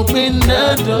you open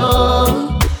the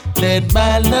door, let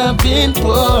my love in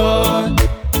pour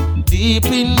deep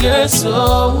in your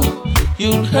soul,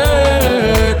 you'll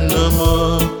hurt no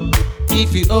more.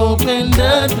 If you open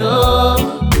the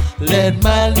door, let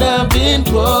my love in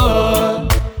pour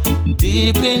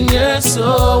deep in your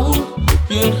soul,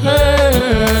 you'll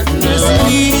hurt no more. just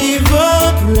live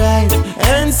upright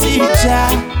and see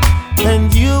Jah,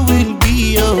 and you will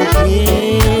be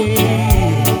okay.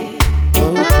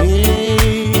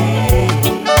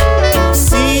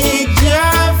 Seek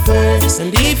Jah first,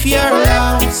 and if you're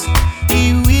lost,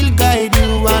 He will guide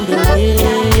you on the way,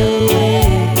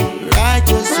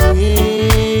 righteous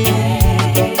way.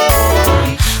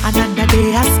 Another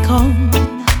day has come.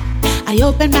 I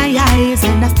open my eyes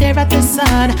and I stare at the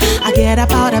sun. I get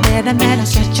up out of bed and then I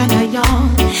stretch and I yawn.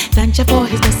 Thank you for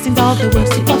His blessings, all the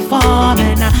works He perform.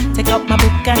 And I take up my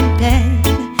book and pen.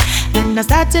 Then I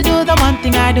start to do the one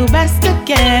thing I do best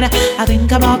again. I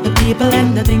think about the people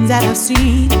and the things that I've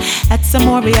seen. Add some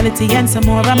more reality and some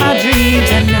more of my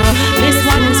dreams. And now this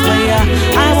one is for you.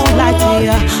 I won't lie to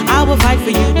you. I will fight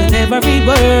for you with every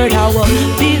word. I will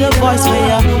be the voice for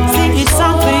you, sing each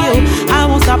song for you. I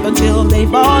won't stop until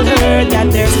they've all heard that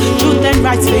there's truth and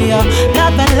rights for you,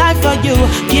 love and life for you,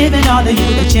 giving all of you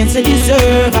the chance to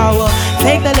deserve. I will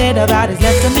take the little that is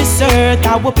left on this earth.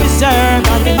 I will preserve,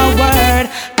 I'll give my word.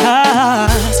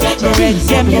 Cause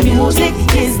reggae music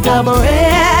is the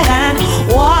bread and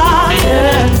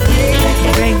water.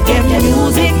 Reggae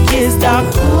music is the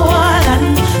cool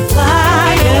and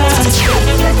fire.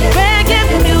 Reggae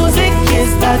music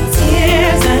is the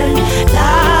tears and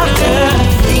laughter.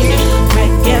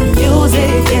 Reggae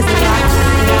music is the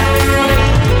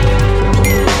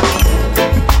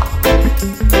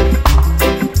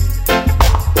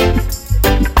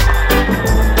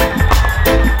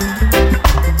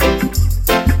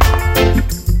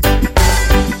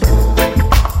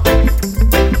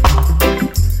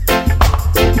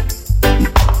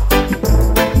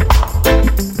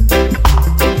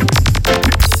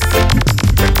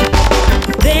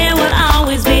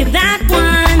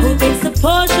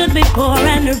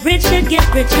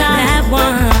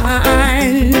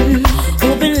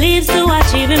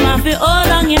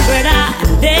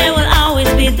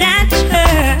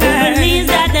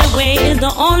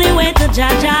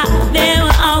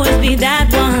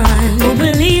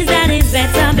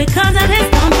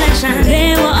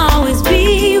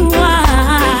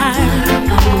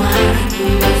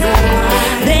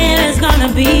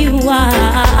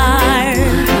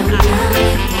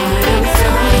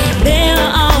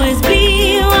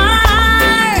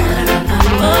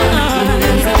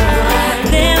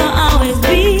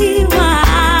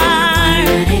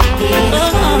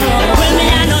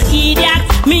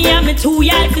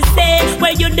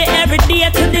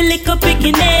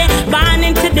bikini, born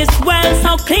into this world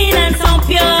so clean and so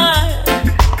pure.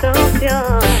 So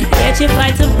pure. Yet you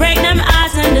fight to break them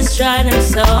hearts and destroy them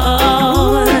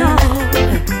souls,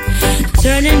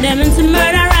 turning them into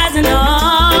murderers and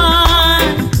all.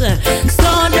 So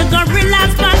the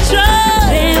gorillas patrol,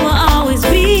 they will always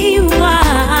be war.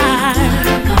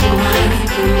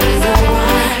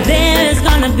 There's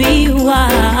gonna be war.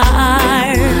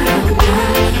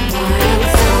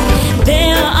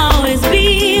 There'll always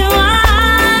be war.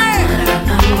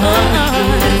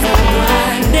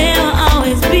 There'll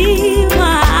always be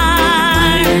war.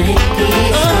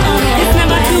 It's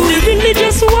never too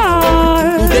religious war.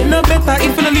 Then no better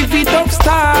if you live it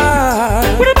upstart.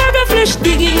 What about the flesh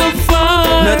digging up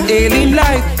far? Not alien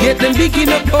life, yet them bigging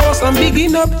up us and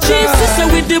bigging up Jesus, so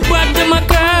with the bad them a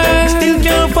curse. Still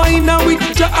can't find a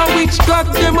witch or a witch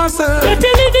got them a serve. But the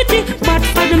liberty, bad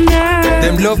for them nerve.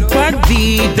 Them love bad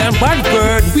deed and bad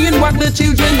bird, being what the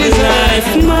children deserve.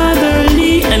 Life,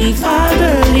 motherly and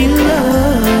fatherly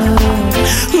love.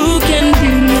 Who can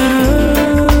deny?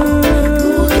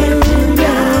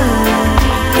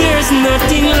 There's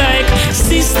nothing like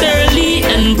sisterly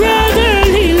and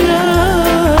brotherly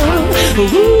love.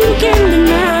 Who can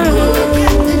deny?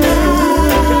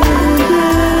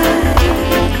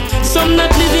 Some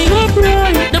not living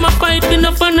upright. Them a fighting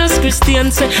up on us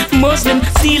Christians. Muslim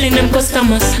stealing them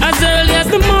customers. As early as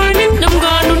the morning, them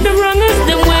gone on the wrongers.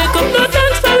 Them wake up, no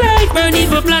thanks for life. Burn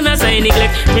evil planners, I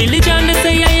neglect religion. They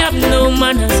say I have no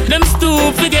manners. Them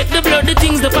stoop, forget the blood, the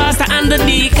things the pastor and the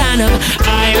deacon of.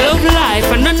 I love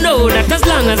life and I know that as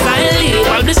long as I live,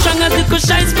 I'll be strong as the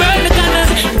Kushites burn the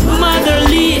cannons.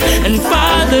 Motherly and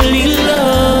fatherly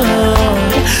love.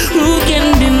 Who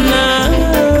can deny?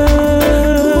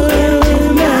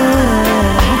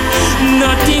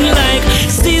 Nothing like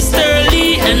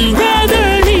sisterly and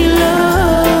brotherly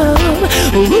love.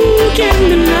 Who can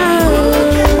deny?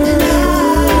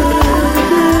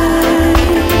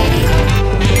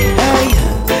 Hey,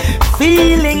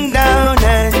 feeling down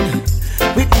and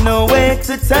with nowhere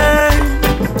to turn.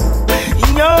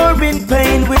 You're in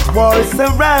pain with walls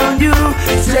around you.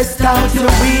 Stressed out,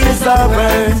 your wheels are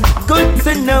burned. Good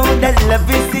to know that love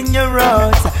is in your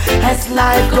heart. As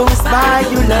life goes by,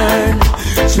 you learn.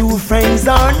 True friends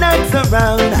are not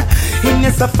around. In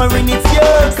your suffering, it's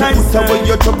your concern. With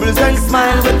your troubles and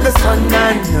smile with the sun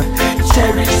and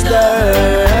cherish the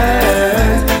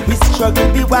earth. We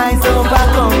struggle, be wise,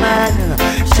 overcome and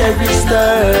cherish the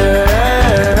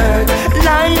earth.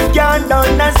 Life can't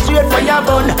done a straight fire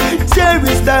bun.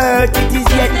 Cherish the earth, it is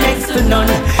yet next to none.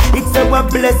 It's our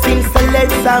blessing, so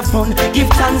let's have fun. Give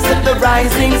thanks to the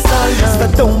rising sun. So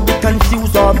don't be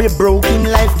confused or be broken.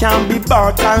 Life can't be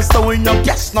bought or sold. No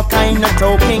cash, no kind of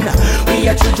token. We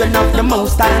are children of the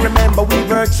Most High. Remember we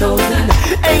were chosen.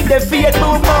 Ain't the fear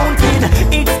move mountain.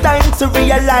 It's time to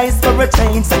realize for a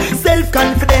change.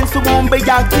 Self-confidence, we won't be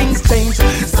our things change.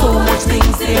 So much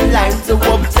things in life to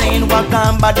obtain. What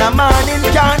can but the morning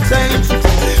can't change.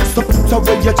 So put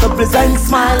away your troubles and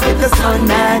smile with the sun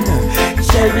and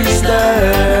cherish the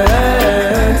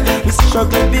earth. We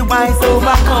struggle, be wise,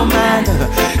 overcome and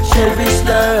cherish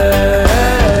the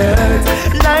earth.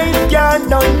 Life can't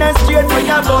done a straight for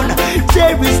your bun.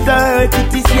 Cherish the earth,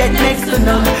 it is yet next to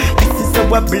none. This is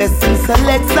our blessing, so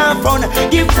let's have fun.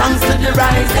 Give thanks to the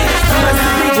rising sun.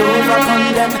 We overcome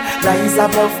them, rise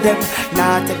above them.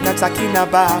 Nah, take no jack in a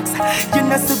box. You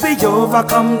know, so we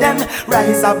overcome them,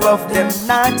 rise above them.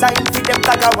 Nah, time for them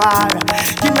like a war.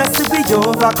 You know, so we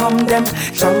overcome them,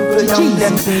 trample down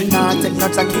them. Nah, take no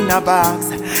jack in a box.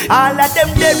 All of them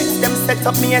lyrics, them set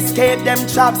up me, escape them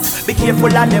traps. Be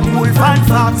careful of them wolf and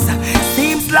fox.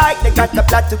 Seems like they got the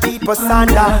plot to keep us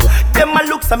under. Them a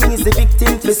look some easy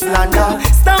victim to slander.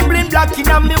 Stumbling block in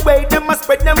on me way, them a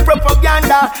spread them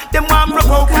propaganda. Them want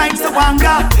provoke kinds of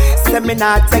anger.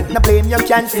 Seminar take no blame, you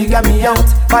can't figure me out.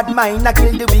 Bad mind I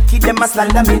kill the wicked, them a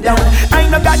slander me down. I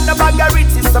no got no bag of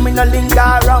riches, so me no linger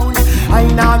around. I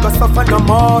nah go suffer no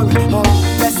more.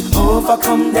 Let's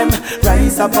overcome them,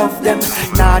 rise above them.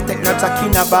 Nah take no jack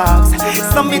in a box.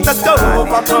 Some me just go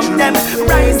overcome them,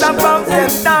 rise above them.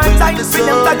 Nah time for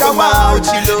them like a wow.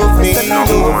 She love me,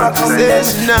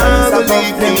 says she not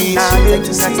believe me. Nah take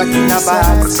no jack in a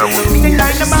box.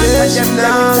 Says she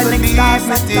not believe me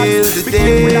till the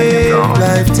day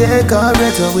life take her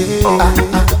breath away.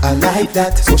 I like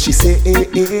that, so she say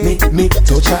me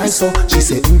touch her so she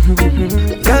say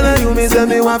Girl, you me say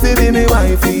me want to be me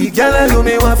wifey. Girl, you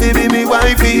me want to be me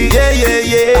wifey. Yeah, yeah,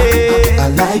 yeah. I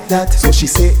like that, so she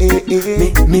say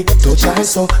me touch her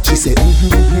so she say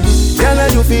Girl,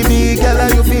 you fi be, girl,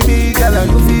 you fi be, girl,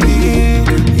 you fi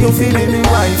be. You feel me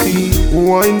wifey.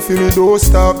 Wine for me, don't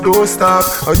stop, don't stop.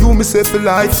 And you me say for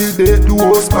life till they do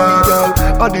us part,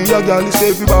 girl. And the girl is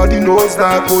everybody knows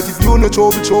that. But if you no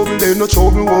trouble, then no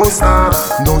trouble won't start.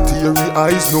 No teary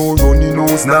eyes, no runny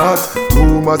nose, not.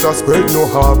 Rumors are spread, no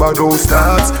harbor, no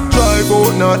starts. Drive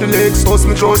out now the legs, us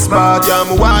me just smart. Yeah,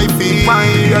 my wifey,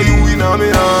 are you in on me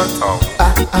heart?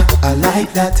 I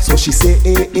like that. So she say,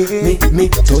 me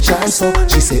touch her so.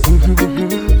 She say,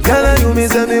 Girl, you me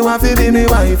say me want to be me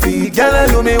wifey. Girl,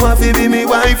 you me want to be me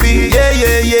wifey.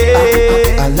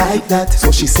 Yeah. I like that.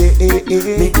 So she say,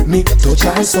 me touch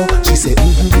her so. She say,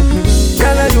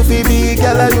 Girl, you feel me,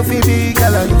 girl, you feel me,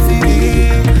 girl, you feel me.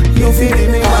 You feel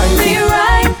me wifey. Me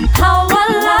right, how I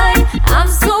like. I'm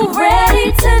so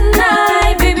ready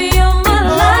tonight, baby. You're my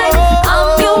life.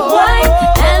 I'm your wife,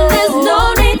 and there's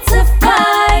no need to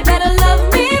fight. Better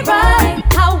love me right,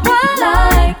 how I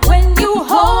like. When you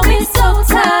hold me so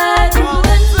tight through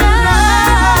the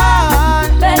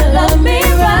night. Better love me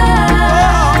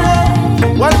right.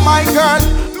 Well, my girl,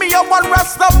 me a one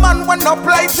rasta man when no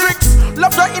play tricks.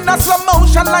 Love the inner slow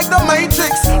motion like the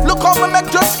Matrix. Look how we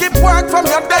make just keep work from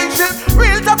your day shift.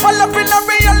 Real tough love in the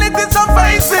reality, so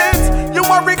face it. You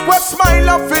a request my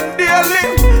love in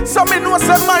daily. So me know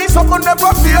say my someone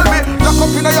never feel me. Lock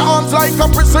up in your arms like a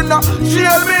prisoner.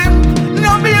 Shield me,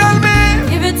 no bail me.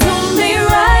 Give it to me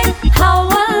right, how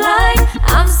I like.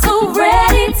 I'm so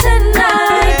ready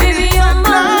tonight, baby. You're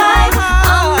my life.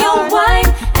 I'm your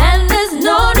wife, and there's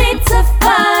no need to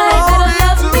fight. Better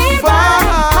love me right,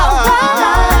 how I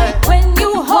like. When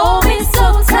you hold me so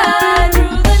tight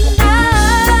through the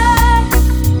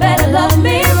night. Better love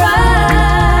me right.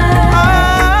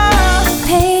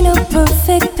 Paint a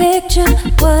perfect picture,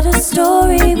 what a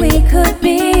story we could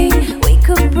be. We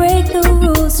could break the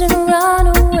rules and run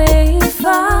away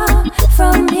far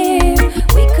from here.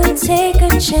 We could take a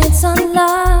chance on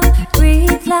love,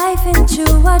 breathe life into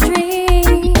our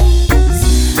dreams.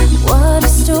 What a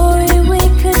story we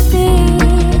could be.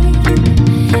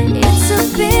 It's a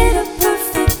bit of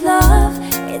perfect love.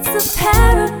 It's the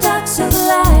paradox of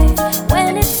life.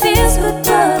 When it feels good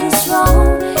but it's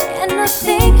wrong, and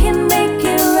nothing can make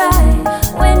it right.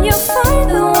 When you find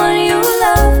the one you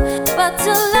love, but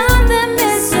to love them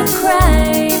is a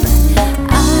crime.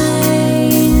 I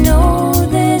know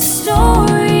this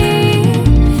story,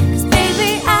 'cause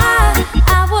baby I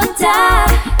would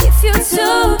die if you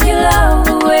took your love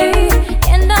away.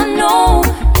 And I know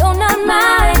you're not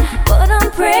mine, but I'm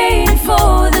praying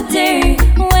for the day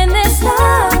when this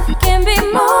love can be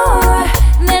more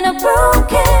than a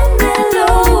broken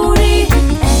melody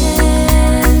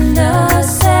and a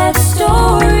sad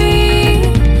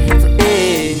story.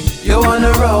 Hey, you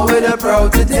wanna roll with a bro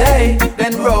today?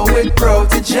 Then roll with bro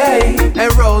to J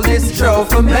and roll this tro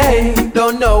for me.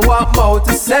 Don't know what more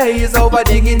to say. It's over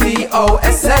diggity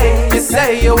OSA. You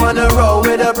say you wanna roll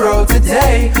with a bro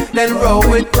today, then roll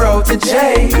with bro to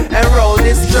J and roll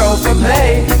this tro for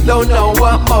me. Don't know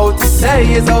what more to say.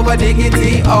 It's over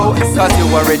diggity OSA. Cause you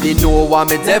already know what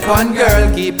me dep on, girl.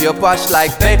 Keep your posh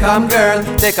like Beckham, girl.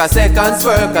 Take a second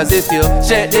swerve, cause if you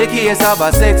check the case, have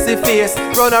a sexy face.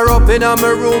 Run her up in my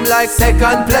room like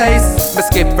second place. Me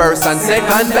skip first and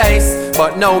second base,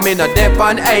 but now me no dep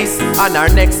on ace, and our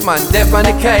next man dep on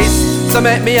the case. So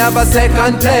make me have a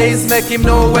second place, make him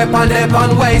know weapon dep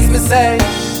on waste. Me say,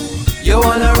 you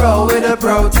wanna roll with a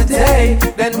bro today,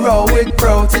 then roll with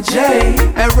bro to J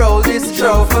and roll this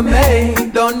tro for me.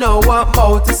 Don't know what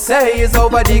more to say. It's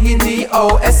over diggity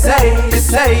OSA. You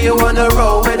say you wanna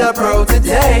roll with a bro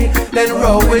today, then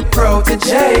roll with bro to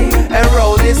J and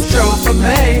roll this tro for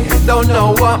me. Don't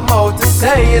know what more to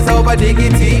say. It's over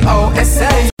diggity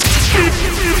OSA.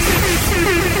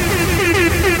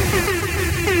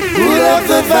 love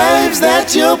the vibes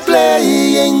that you're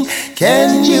playing.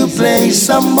 Can you play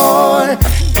some more?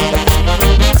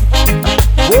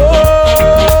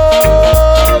 Whoa,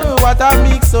 what a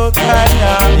mix up time,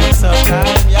 yeah, mix up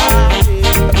time, yeah.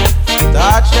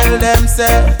 Touch tell them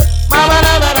say, mama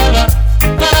na na na na,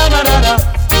 mama na na,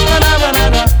 mama na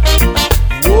na.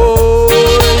 Whoa,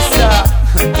 sir,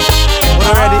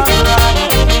 ready?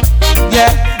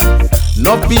 Yeah.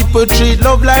 No people treat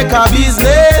love like a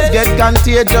business. Get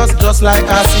contagious just like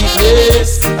a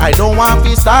sickness. I don't want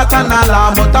to start an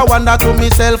alarm, but I wonder to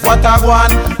myself what I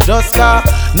want. Just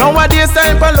nowadays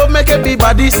type of love make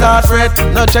everybody start fret.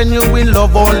 No genuine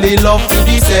love, only love for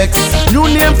the sex. New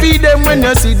name feed them when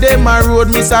you see them a road.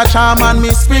 Miss a charm and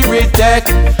miss spirit tech.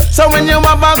 So when you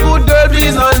have a good girl,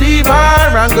 please don't leave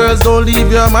her. And girls, don't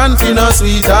leave your man for no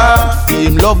sweetheart.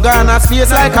 Him love Ghana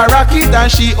space like a rocket,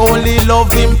 and she only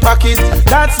love him pocket.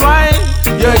 That's why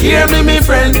you hear me, my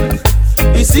friend.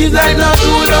 It seems like no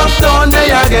true love down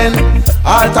there again.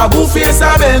 all taboo face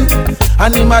a bend.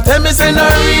 And him a tell me say no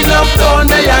real love down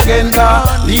there again.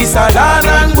 Cause Lisa, Dan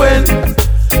and Gwen,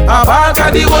 a back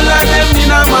of the whole of them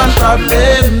in a man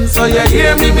problem. So you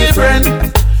hear me, my friend?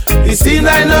 It seems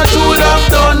like no true love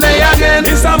down there again.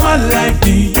 It's a man like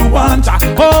me you want.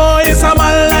 Oh, it's a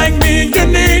man like me you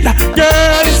need.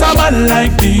 Girl, it's a man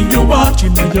like me you want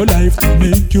in your life to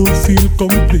make you feel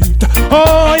complete.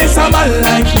 Oh, it's a man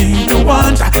like me you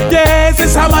want. Yes,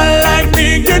 it's a man like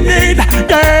me you need.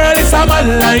 Girl, it's a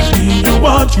man like me you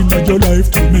want in your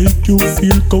life to make you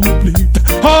feel complete.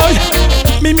 Oh,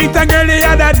 me meet a girl the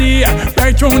other day,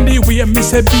 right round the way. Me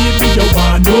say, baby, you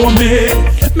want know me.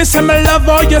 Me say, me love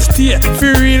how you stay,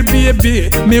 for real, baby.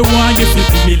 Me want you to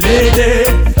be me lady.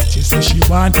 She say she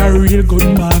want a real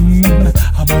good man.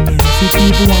 I'm a man to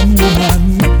keep one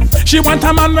woman. She want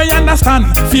a man where you understand,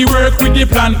 fi work with the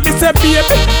plan. Me say,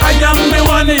 baby, I am the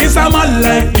one. It's a man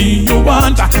like me you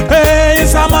want. Hey,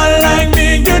 it's a man like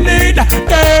me you need.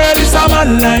 Girl, it's a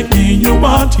man like me you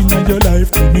want in your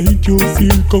life to make you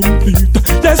feel complete.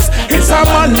 Yes, it's a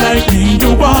man like me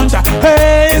you want.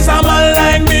 Hey, it's a man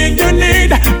like me you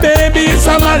need. Baby, it's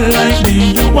a man like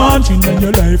me you want in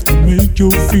your life to make you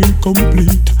feel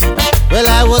complete. Well,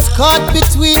 I was caught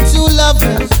between two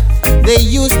lovers. They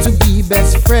used to be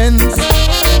best friends.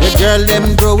 The girl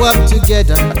them grow up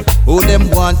together. Oh, them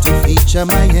want to feature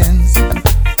my ends.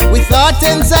 We thought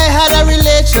since I had a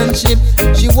relationship,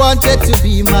 she wanted to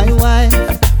be my wife.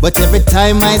 But every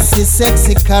time I see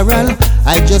sexy Carol,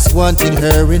 I just wanted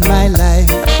her in my life.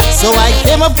 So I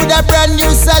came up with a brand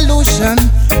new solution.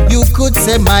 You could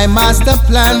say my master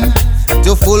plan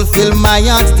to fulfill my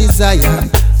heart's desire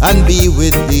and be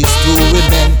with these two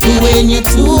women. Doing you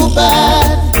too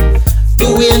bad,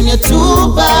 doing you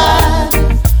too bad,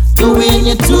 doing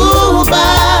you too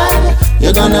bad.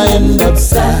 You're gonna end up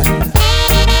sad,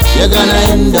 you're gonna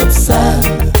end up sad.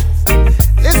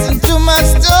 Listen to my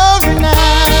story now.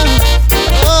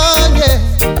 Oh yeah.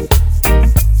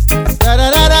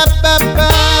 Da-da-da-da-ba-ba.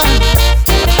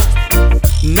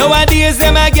 Nowadays,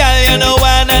 them a girl, you know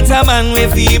why not a man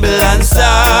with feeble and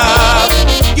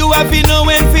soft. You have to know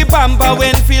when fi pamper,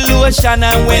 when fi lotion,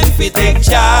 and when fi take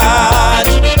charge.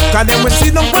 Cause them will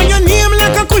sit down on your name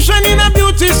like a cushion in a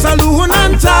beauty salon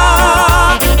and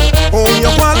talk. Oh, you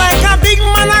want like a big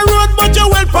man a road, but you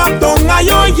well pop down a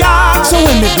your yard. So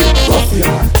when me do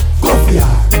go for ya,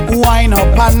 wine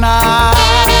up and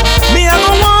me I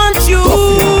don't want you.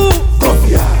 Go for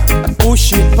ya,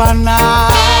 push it pan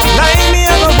like me I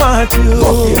don't want you.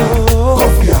 Go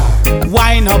for ya,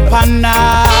 wine up and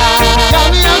now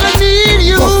me I don't need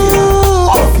you.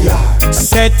 Go for ya,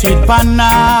 set it pan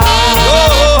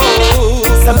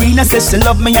Sabrina says she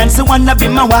love me and she wanna be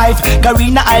my wife.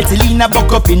 Karina Altelina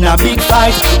buck up in a big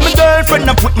fight. My girlfriend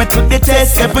put me to the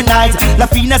test every night.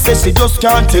 Lafina says she just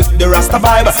can't take the Rasta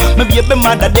vibe. My baby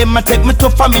mother them a take me to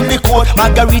family court.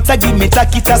 Margarita give me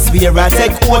tacky to swear I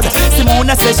take court.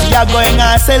 Simona says she a going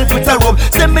herself with a robe.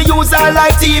 Send me use her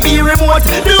like TV remote.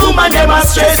 The woman them a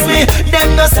stress me,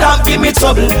 them no stop give me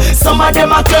trouble. Some of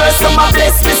them a curse, some a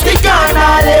bless me. Stick on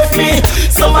and left me.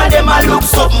 Some of them a look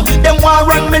something. Them want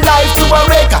run me life to a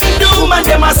wreck. The woman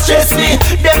them a stress me,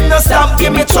 them no stop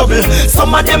give me trouble.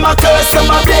 Some of them a curse, some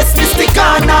a bless me. Stick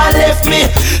on and left me.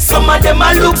 Some of them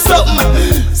a look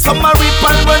something, some a rip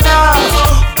and run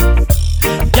off.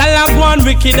 Y'all have one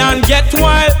wicked and get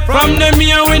wild. From them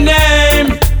here we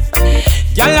name.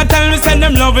 Y'all a tell me send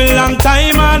them love a long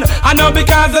time and I know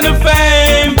because of the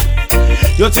fame.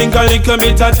 You think a little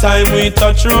bit of time we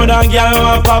touch road and y'all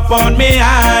want pop on me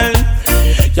hand.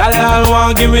 Y'all all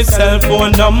want give me cell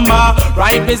phone number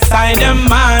right beside them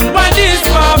man. What is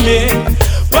for me?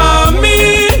 For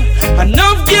me.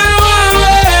 Enough girl want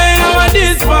way. What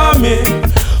is for me?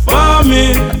 For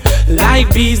me.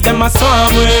 Like bees them a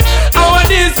swarm way.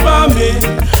 What is for me?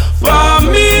 For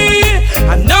me.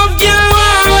 Enough girl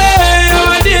want way.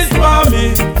 What is for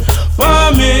me?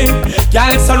 For me.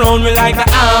 Y'all surround me like an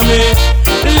army.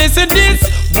 Listen this.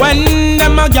 When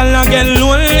them a gal get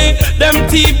lonely, them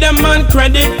thief them on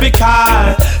credit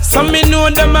because some me know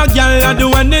them a gal a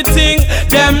do anything,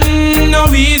 them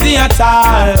no easy at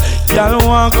all. Gal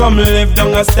want come live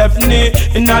down a Stephanie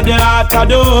inna the heart of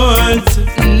the woods.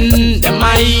 Them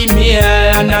a email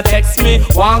and a text me,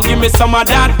 want give me some of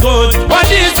that good. What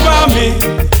is for me?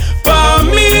 For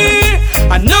me,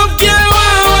 enough gal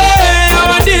want way.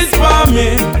 What is for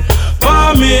me?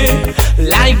 For me,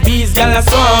 like bees gal a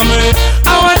swarm me.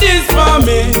 What is for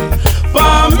me?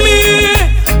 For me,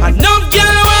 enough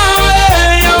gal want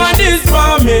way. What is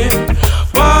for me?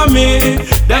 For me,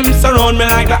 them surround me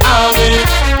like the army.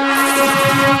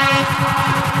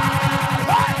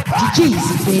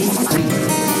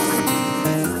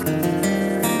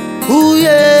 Ooh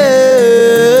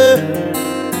yeah.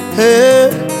 Hey.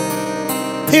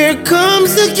 Here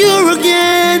comes the cure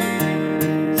again.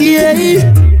 Yeah.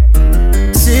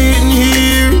 Sitting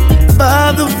here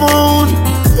by the phone,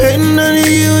 waiting on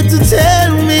you to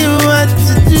tell me what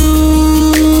to do.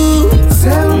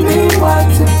 Tell me what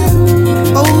to do.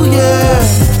 Oh yeah.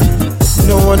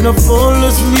 No one to fall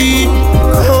asleep,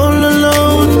 all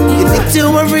alone. You need to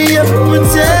hurry up and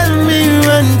tell me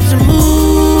when to move.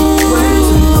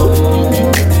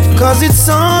 Cause it's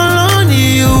all on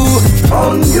you.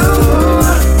 On you.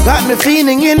 Got me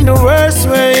feeling in the worst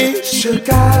way.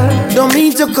 Sugar. Don't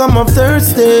mean to come up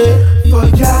Thursday,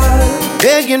 but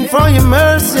begging for your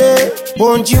mercy.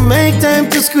 Won't you make time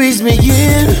to squeeze me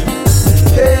in?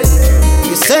 Hey.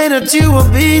 You say that you were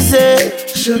busy.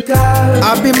 Sugar.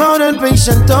 I've been more than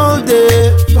patient all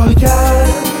day.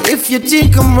 If you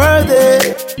think I'm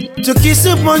worthy to kiss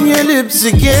up on your lips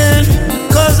again.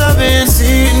 Cause I've been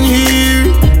sitting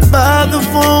here by the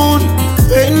phone,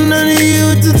 waiting on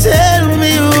you to tell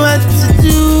me what to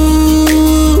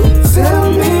do. Tell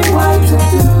me what to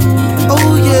do.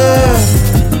 Oh yeah.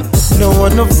 No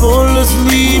one to fall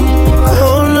asleep,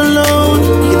 all alone.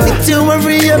 You need to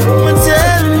hurry up and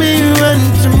tell me when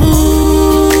to move.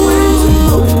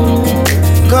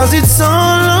 Cause it's all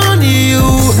on you.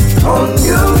 On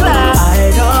you.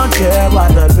 I don't care what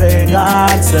the big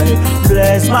God say.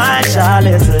 Bless my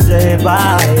chalice day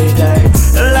by day.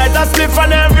 Let us live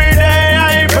on every day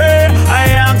I pray. I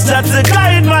ask that to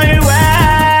guide my way.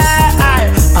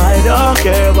 I don't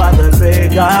care what the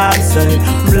big God say.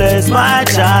 Bless my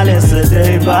chalice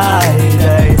day by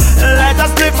day. Let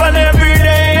us live on every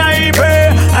day I pray.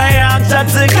 I ask that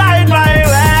to guide my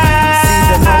way.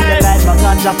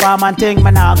 Ganja farm and ting,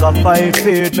 man, I go fight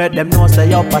feet. Make them know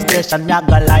say up a station, ya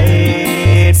go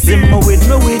light. See me with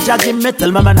me, we jaggy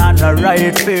metal, man, on the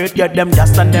right feet. Get them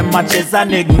just on them matches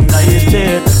and ignite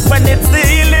it. When it's the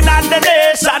healing and the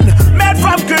nation, made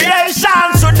from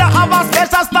creation, should have a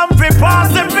special stamp for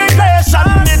past immigration.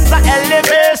 It's an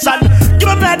elevation,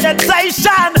 give me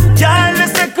meditation. Can't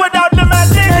listen without the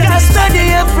medication. Let us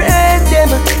study a friend, them,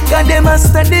 cause them a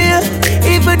study.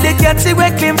 Even they can't see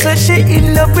where claim so she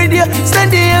in love with you.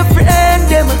 Study a friend,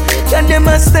 them, cause them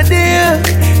a study.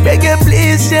 Beg you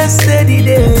please just study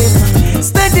them.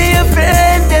 Study a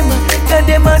friend, them, cause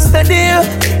them a study.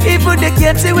 Even they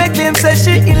can't see where claim so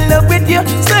she in love with you.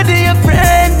 Study a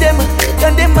friend, them,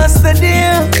 cause them a study.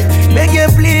 Beg you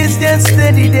please just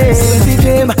study them. Study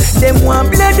them. Them want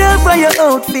blood over your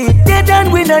outfit. They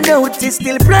done with no notice.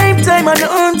 Still prime time on the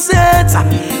onset.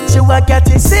 So I got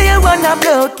to say I wanna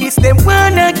blow kiss. Them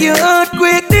wanna get out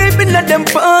quick. Deep in them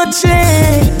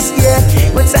punches. Yeah,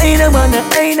 but I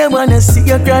don't wanna see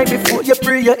you cry before you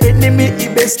pray your enemy.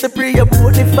 It best to pray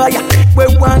about the fire. Where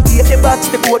one get the box,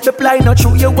 the boat, the ply. Not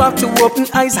true, you walk to open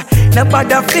eyes.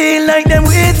 Nobody feel like them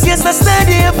with yes, I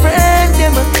study a friend.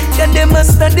 Them, can them a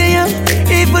study you.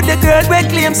 Even the girl where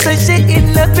claims say she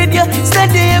in love with you.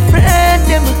 Study a friend.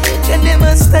 Them, can them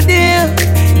a study you.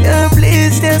 Yeah,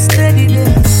 please just study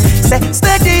them. Say,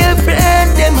 study a friend.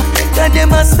 Them, can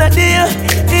them a study you.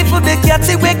 Even the cat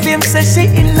where claims say she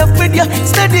in love with you.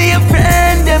 Study a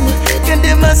friend. Them, can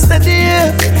them a study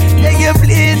you. Yeah, you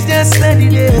please just study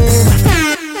them.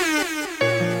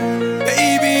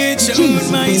 Baby, showed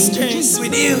my strength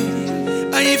with you.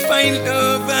 I find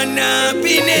love and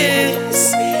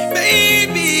happiness.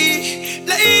 Baby,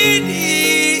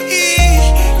 lady.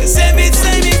 Cause every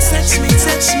time you touch me,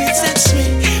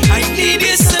 I need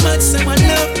you so much, someone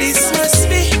love this must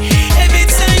be. Every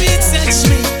time you touch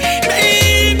me,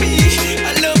 baby,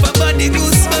 I love my body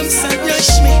goosebumps and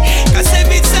rush me. Cause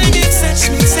every time you touch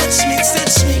me,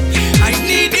 I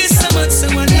need you so much,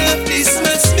 someone love this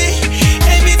must be.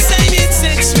 Every time you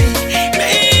touch me,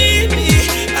 baby,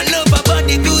 I love my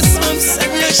body goosebumps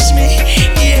and rush me.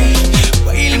 Yeah,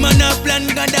 while man a plan,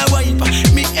 God a wipe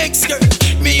me ex-girl,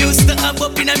 me used to have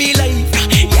up in a me life.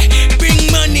 Yeah,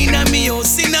 bring money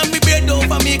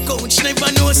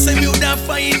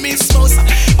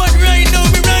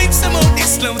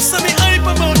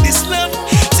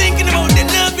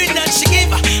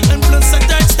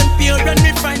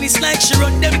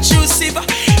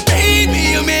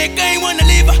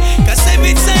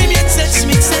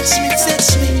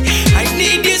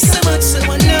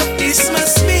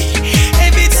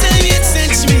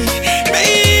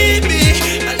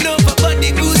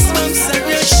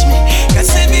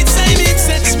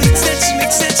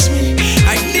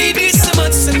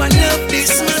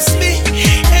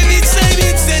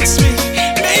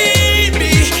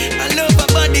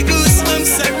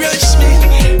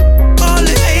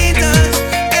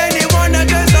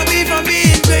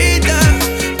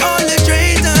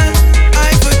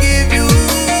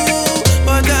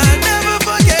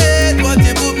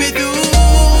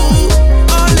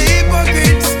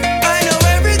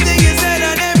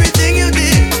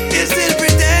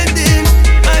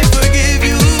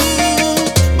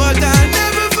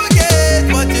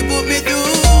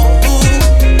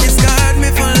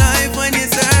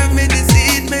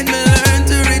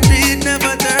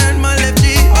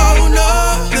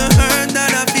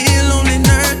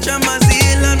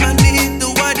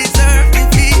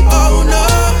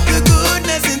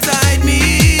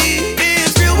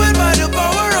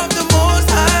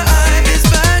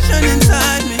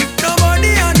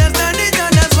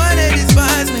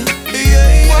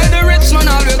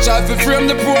frame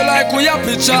the poor like we a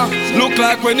picture. Look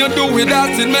like when you do with that,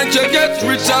 it make you get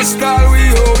richer. Style we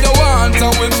how you want,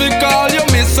 and when we call you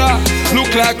mister.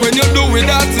 Look like when you do with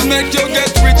that, it make you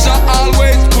get richer.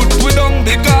 Always put we down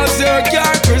because you're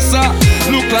can't crisser.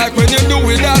 Look like when you do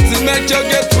with that, it make you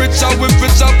get richer. We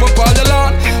pitch up all the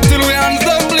land till we hands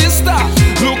them blister.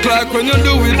 Look like when you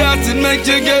do with that, it make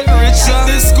you get richer.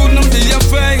 This couldn't be your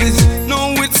face.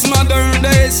 No, it's modern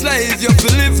day slave. You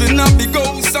feel live in a big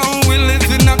house and we live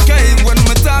in a cave. When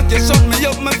me talk, you shut me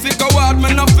up, me think a word,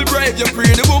 me not feel brave. You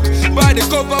read the book by the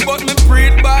cover, but me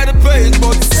read by the page.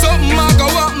 But something I go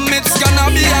up, it's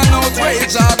gonna be an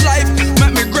outrage. Hard life,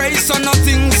 make me grace on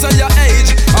nothing, so your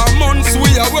age. Our months we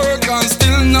a work and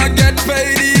still not get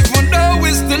paid. Even though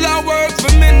we still a work for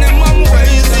minimum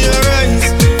wage. Your eyes,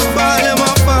 fall them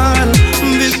a fall.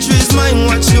 Victory's mine,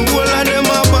 watch you all of them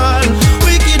a ball.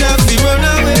 Wicked have to run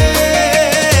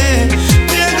away.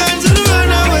 They're going to run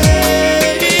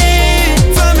away.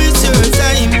 From it's your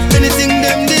time, anything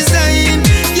them design.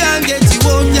 Can't get you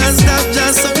out, can't stop,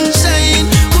 just something shine.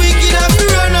 Wicked have to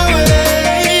run away.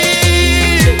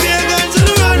 They're going to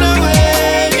run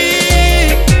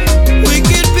away.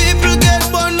 Wicked people get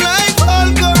burned like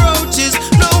all cockroaches.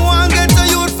 No one get a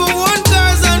youth for one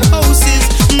cars and houses.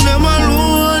 Them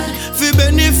alone, fi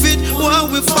benefit while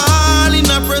we fall in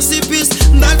a precipice.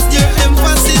 That's their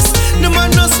emphasis. The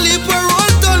man no sleep or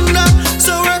roll thunder.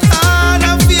 So work hard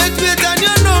and wait on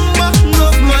your number.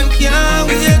 Enough man can't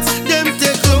wait. Them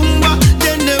take lumber.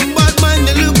 Then them bad man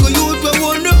they look at youth we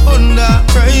want the under.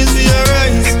 Crazy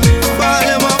rise, fall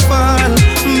them a fall.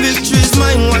 Victory's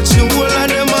mine, watch you all of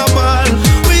them a ball.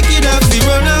 Wicked have to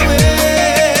run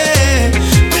away.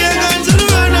 They're going to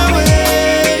run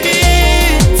away.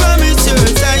 From it's your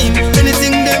time,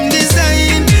 anything them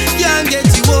design. Can't get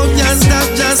you out, can't stop,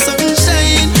 just something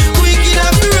shine. Wicked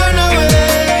have to run away.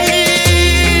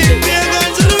 They're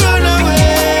going to run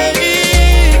away.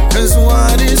 Cause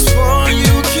what is for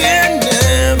you can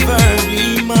never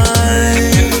be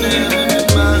mine.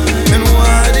 And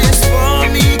what is for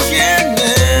me can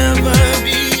never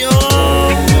be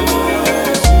yours.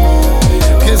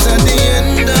 Cause at the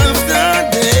end of the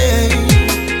day,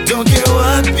 don't care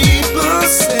what people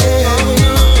say.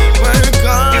 Work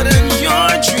hard and your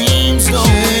dreams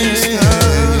don't stop.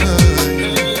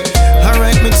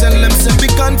 Alright, me tell them, say be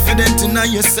confident in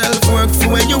yourself. Work for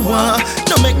where you want.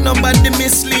 Don't make nobody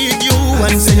mislead you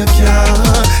and say you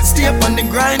can't. Stay up on the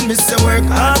grind, me say work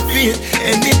hard for it.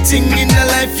 Anything in the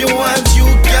life you want, you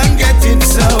can get it.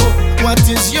 So what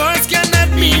is yours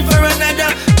cannot be for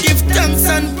another. Give thanks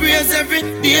and praise every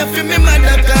day for me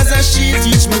mother. Cause she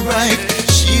teach me right,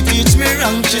 she teach me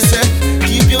wrong. She said,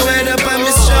 keep your head up and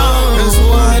be strong. Cause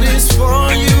what is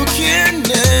for you can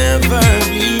never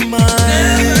be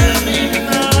mine.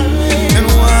 And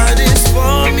what is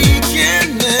for me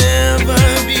can never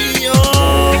be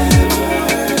yours.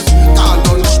 Can't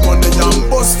lunch money and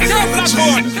bus fee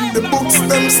cheap. The books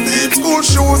them steep, school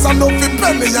shoes and no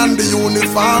penny and the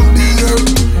uniform dear.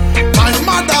 My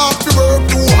mother have to work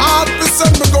too hard to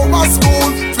send me go to school.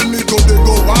 For me go they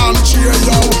go and cheer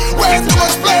yo. Waste too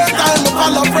much playtime, me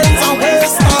follow friends and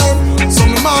waste time. So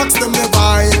me marks them never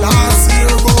high last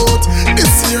year, but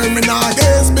this year me not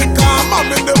gaze because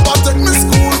mommy never take me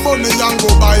school money and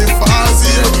go buy fast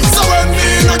here. So when me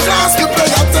in a class me pay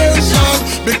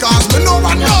attention because me know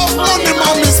enough money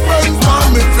mommy spend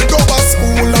on me. If you go to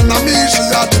school and a me she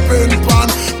a depend on.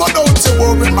 But don't you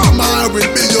worry mama, I will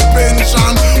be your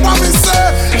pension. What me say,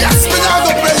 yes me a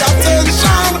go pay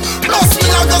attention. Plus me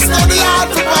a go study hard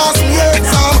to pass me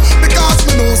exam. Because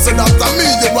me know say that a me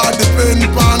you a depend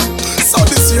on. So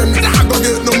this year me not go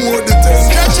get no more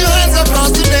detention. Stretch your hands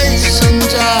across the nation,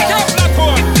 child.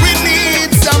 We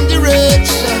need some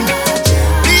direction.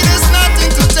 Lead us not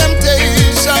into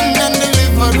temptation and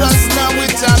deliver us now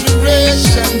with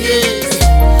adoration, yeah.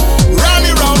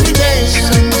 Rally round the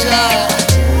nation, child.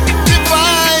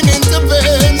 Divine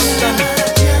intervention.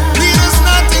 Lead us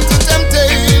not into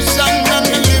temptation and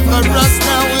deliver us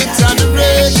now with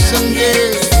adoration,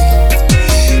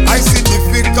 yeah. I see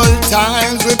difficult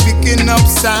times, we're picking up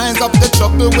signs of the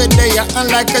trouble where they are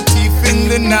like a thief in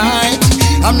the night.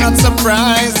 I'm not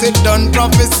surprised, it done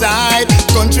prophesied.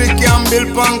 Country can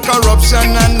build on corruption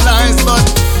and lies, but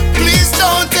please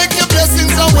don't take your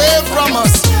blessings away from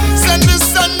us. Send the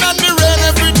sun and the rain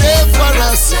every day for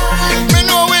us. We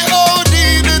know we OD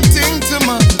the thing too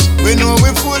much. We know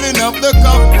we're fooling up the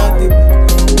cup.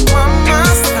 Mama,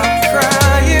 stop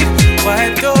crying.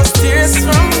 Wipe those tears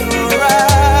from your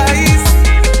eyes.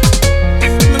 I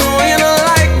know you don't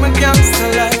like my gangster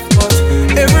life, but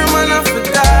every man have to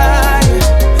die.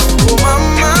 Oh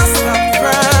mama, stop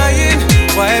crying.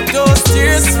 Wipe those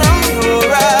tears from your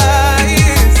eyes.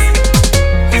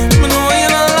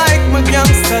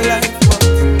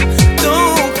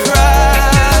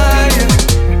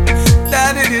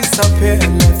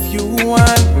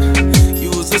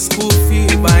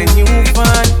 feet by new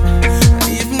van. And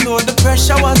even though the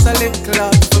pressure was a little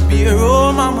lot for beer,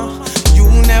 oh mama, you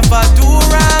never do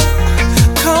wrong.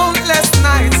 Countless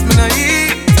nights me no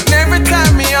eat, and every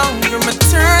time me hungry, me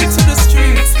turn to the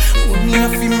streets. Would me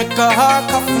have to make a heart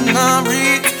cough and not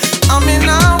breathe. I mean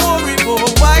I worry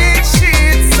about white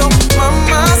sheets, so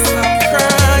mama stop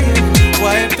crying.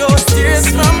 Wipe those tears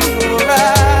from your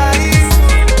eyes.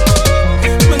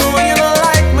 Me know you don't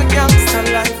like my gangster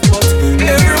life, but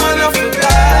everyone of you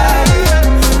die.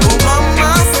 Oh mama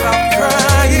stop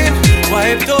crying.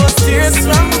 Wipe those tears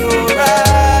from your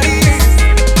eyes.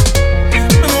 Me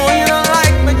know you don't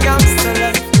like my gangster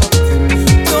life, but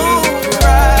don't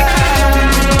cry.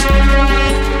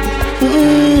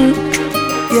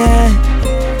 Yeah.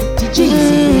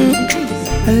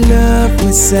 I love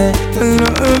myself,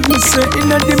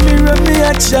 inna the mirror me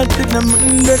a chat in a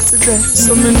Monday today.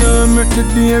 So me know me the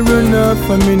day run off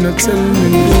and me no tell me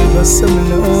never. So me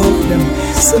love them,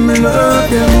 so me love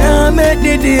them. Now make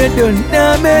the day done,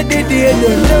 now make the day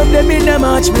done. Love them in a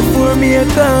match before me a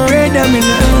come. Brother me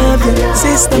love you,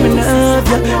 sister me love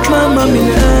you, mama me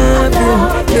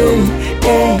love you.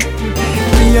 Yeah.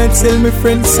 Me and tell me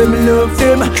friends say me love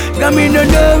them. Cause me no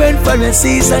know when for the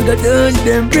season go done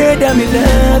them. Brother me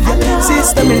love you,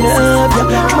 sister me love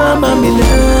you, mama me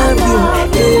love you.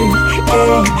 Hey,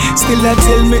 hey. Still I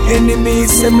tell me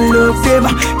enemies say me love them.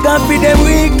 Cause for them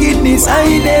wickedness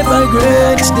I never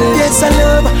grudge them. Yes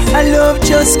I love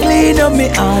just clean up me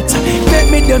heart. Make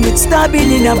me done with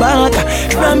stabbing in a back.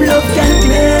 From love can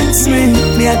cleanse me.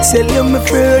 Me I tell you my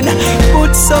friend,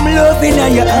 put some love in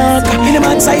your heart. In the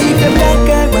matter if you black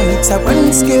or white or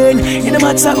one skin, in the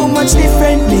matter how much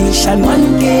different nation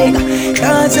one king.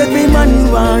 Cause every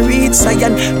man want reach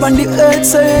Zion on the earth,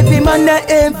 so every man that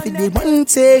aim for the one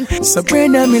thing. So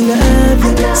brother me love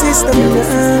you, sister me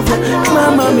love you,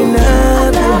 mama me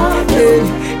love you. Hey,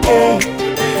 hey.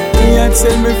 Me I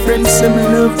tell my friends say me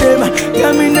love them.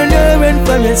 Cause me no know when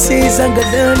for the season go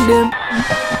down them.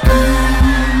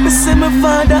 Me say my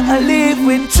father I live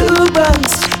with 2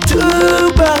 banks,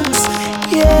 2 banks.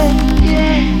 Yeah,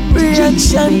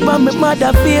 reaction from my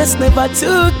mother face never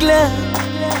too glad.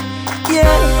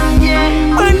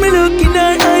 Yeah, when me look in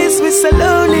her eyes with some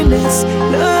loneliness.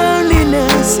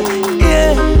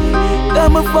 Yeah, cause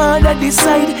my father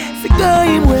decide to go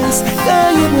him west.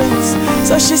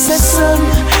 So she said, son,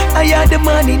 I had the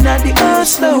money not the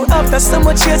house now. After so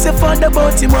much years I found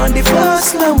about him on the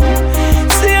first now.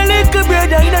 See a little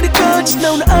brother in the coach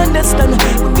now, understand.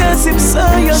 Because him so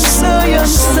young,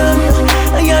 son.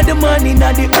 I had the money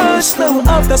not the house now.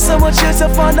 After so much years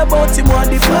I found about him on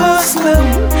the first now.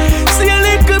 See a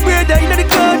little brother in the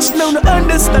coach now,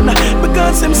 understand.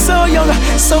 Because him so young.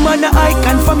 Some man a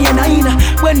icon from your nine.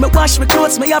 When me wash my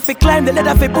clothes, me have to climb the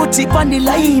ladder, fi put it on the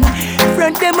line.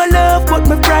 Friend them a love, but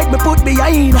me pride me put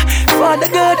behind. Father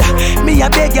God, me a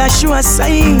beg you show a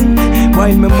sign.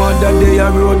 While my mother they a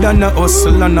road and a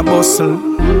hustle and a bustle,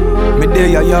 me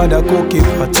they a yard a cookie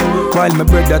pot. While my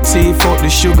brother thief out the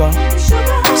sugar,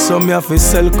 so me have to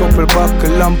sell couple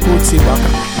buckle and put it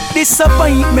back.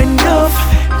 Disappointment enough,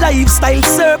 lifestyle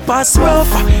surpass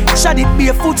rough. Shot it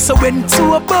barefoot so when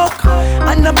to a buck.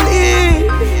 And I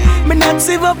bleed, me not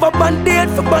save up a band-aid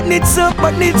for button it up.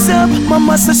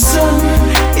 Mama said, son,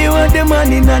 you want the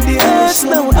money not the house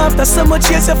now. After so much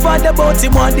years I found about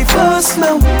him on the first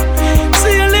now.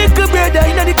 See a little brother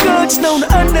in the coach now,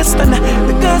 understand.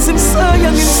 Because him so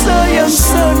young,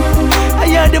 son. I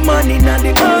had the money not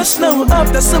the house now.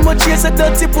 After so much years I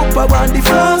dirty poop I want the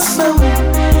first now.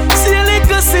 See a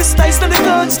little sister is not the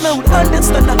coach now,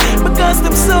 understand. Because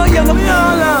them so young. We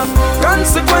all have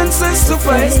consequences to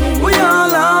face. We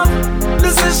all have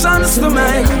decisions to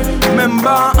make. Remember,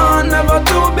 I'm never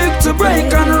too big to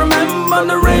break. And remember,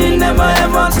 the rain never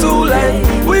ever too late.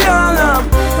 We all have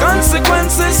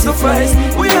consequences to face.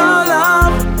 We all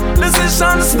have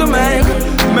decisions to make.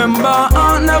 Remember,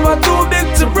 I'm never too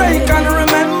big to break. And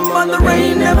remember, the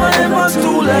rain never ever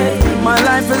too late. My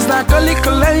life is like a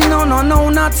little lane. No,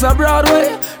 not a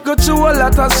Broadway. Go through a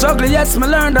lot of struggle, yes, me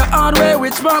learn the hard way.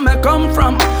 Which farm I come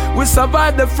from? We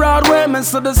survive the fraud way, man,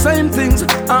 so the same things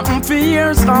happen for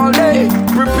years all day.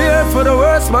 Prepare for the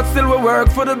worst, but still we work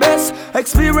for the best.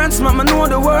 Experience, man, me know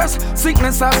the worst.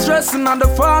 Sickness and stress, and the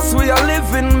fast we are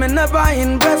living. Me never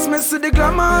invest, me see the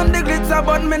glamour and the glitter,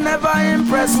 but me never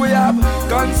impress. We have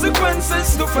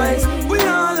consequences to face. We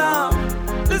all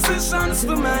have decisions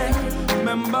to make.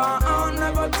 Remember, I'm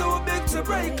never too big to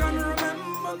break. And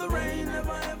remember, the rain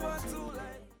never ever too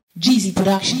late. Jeezy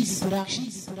Productions.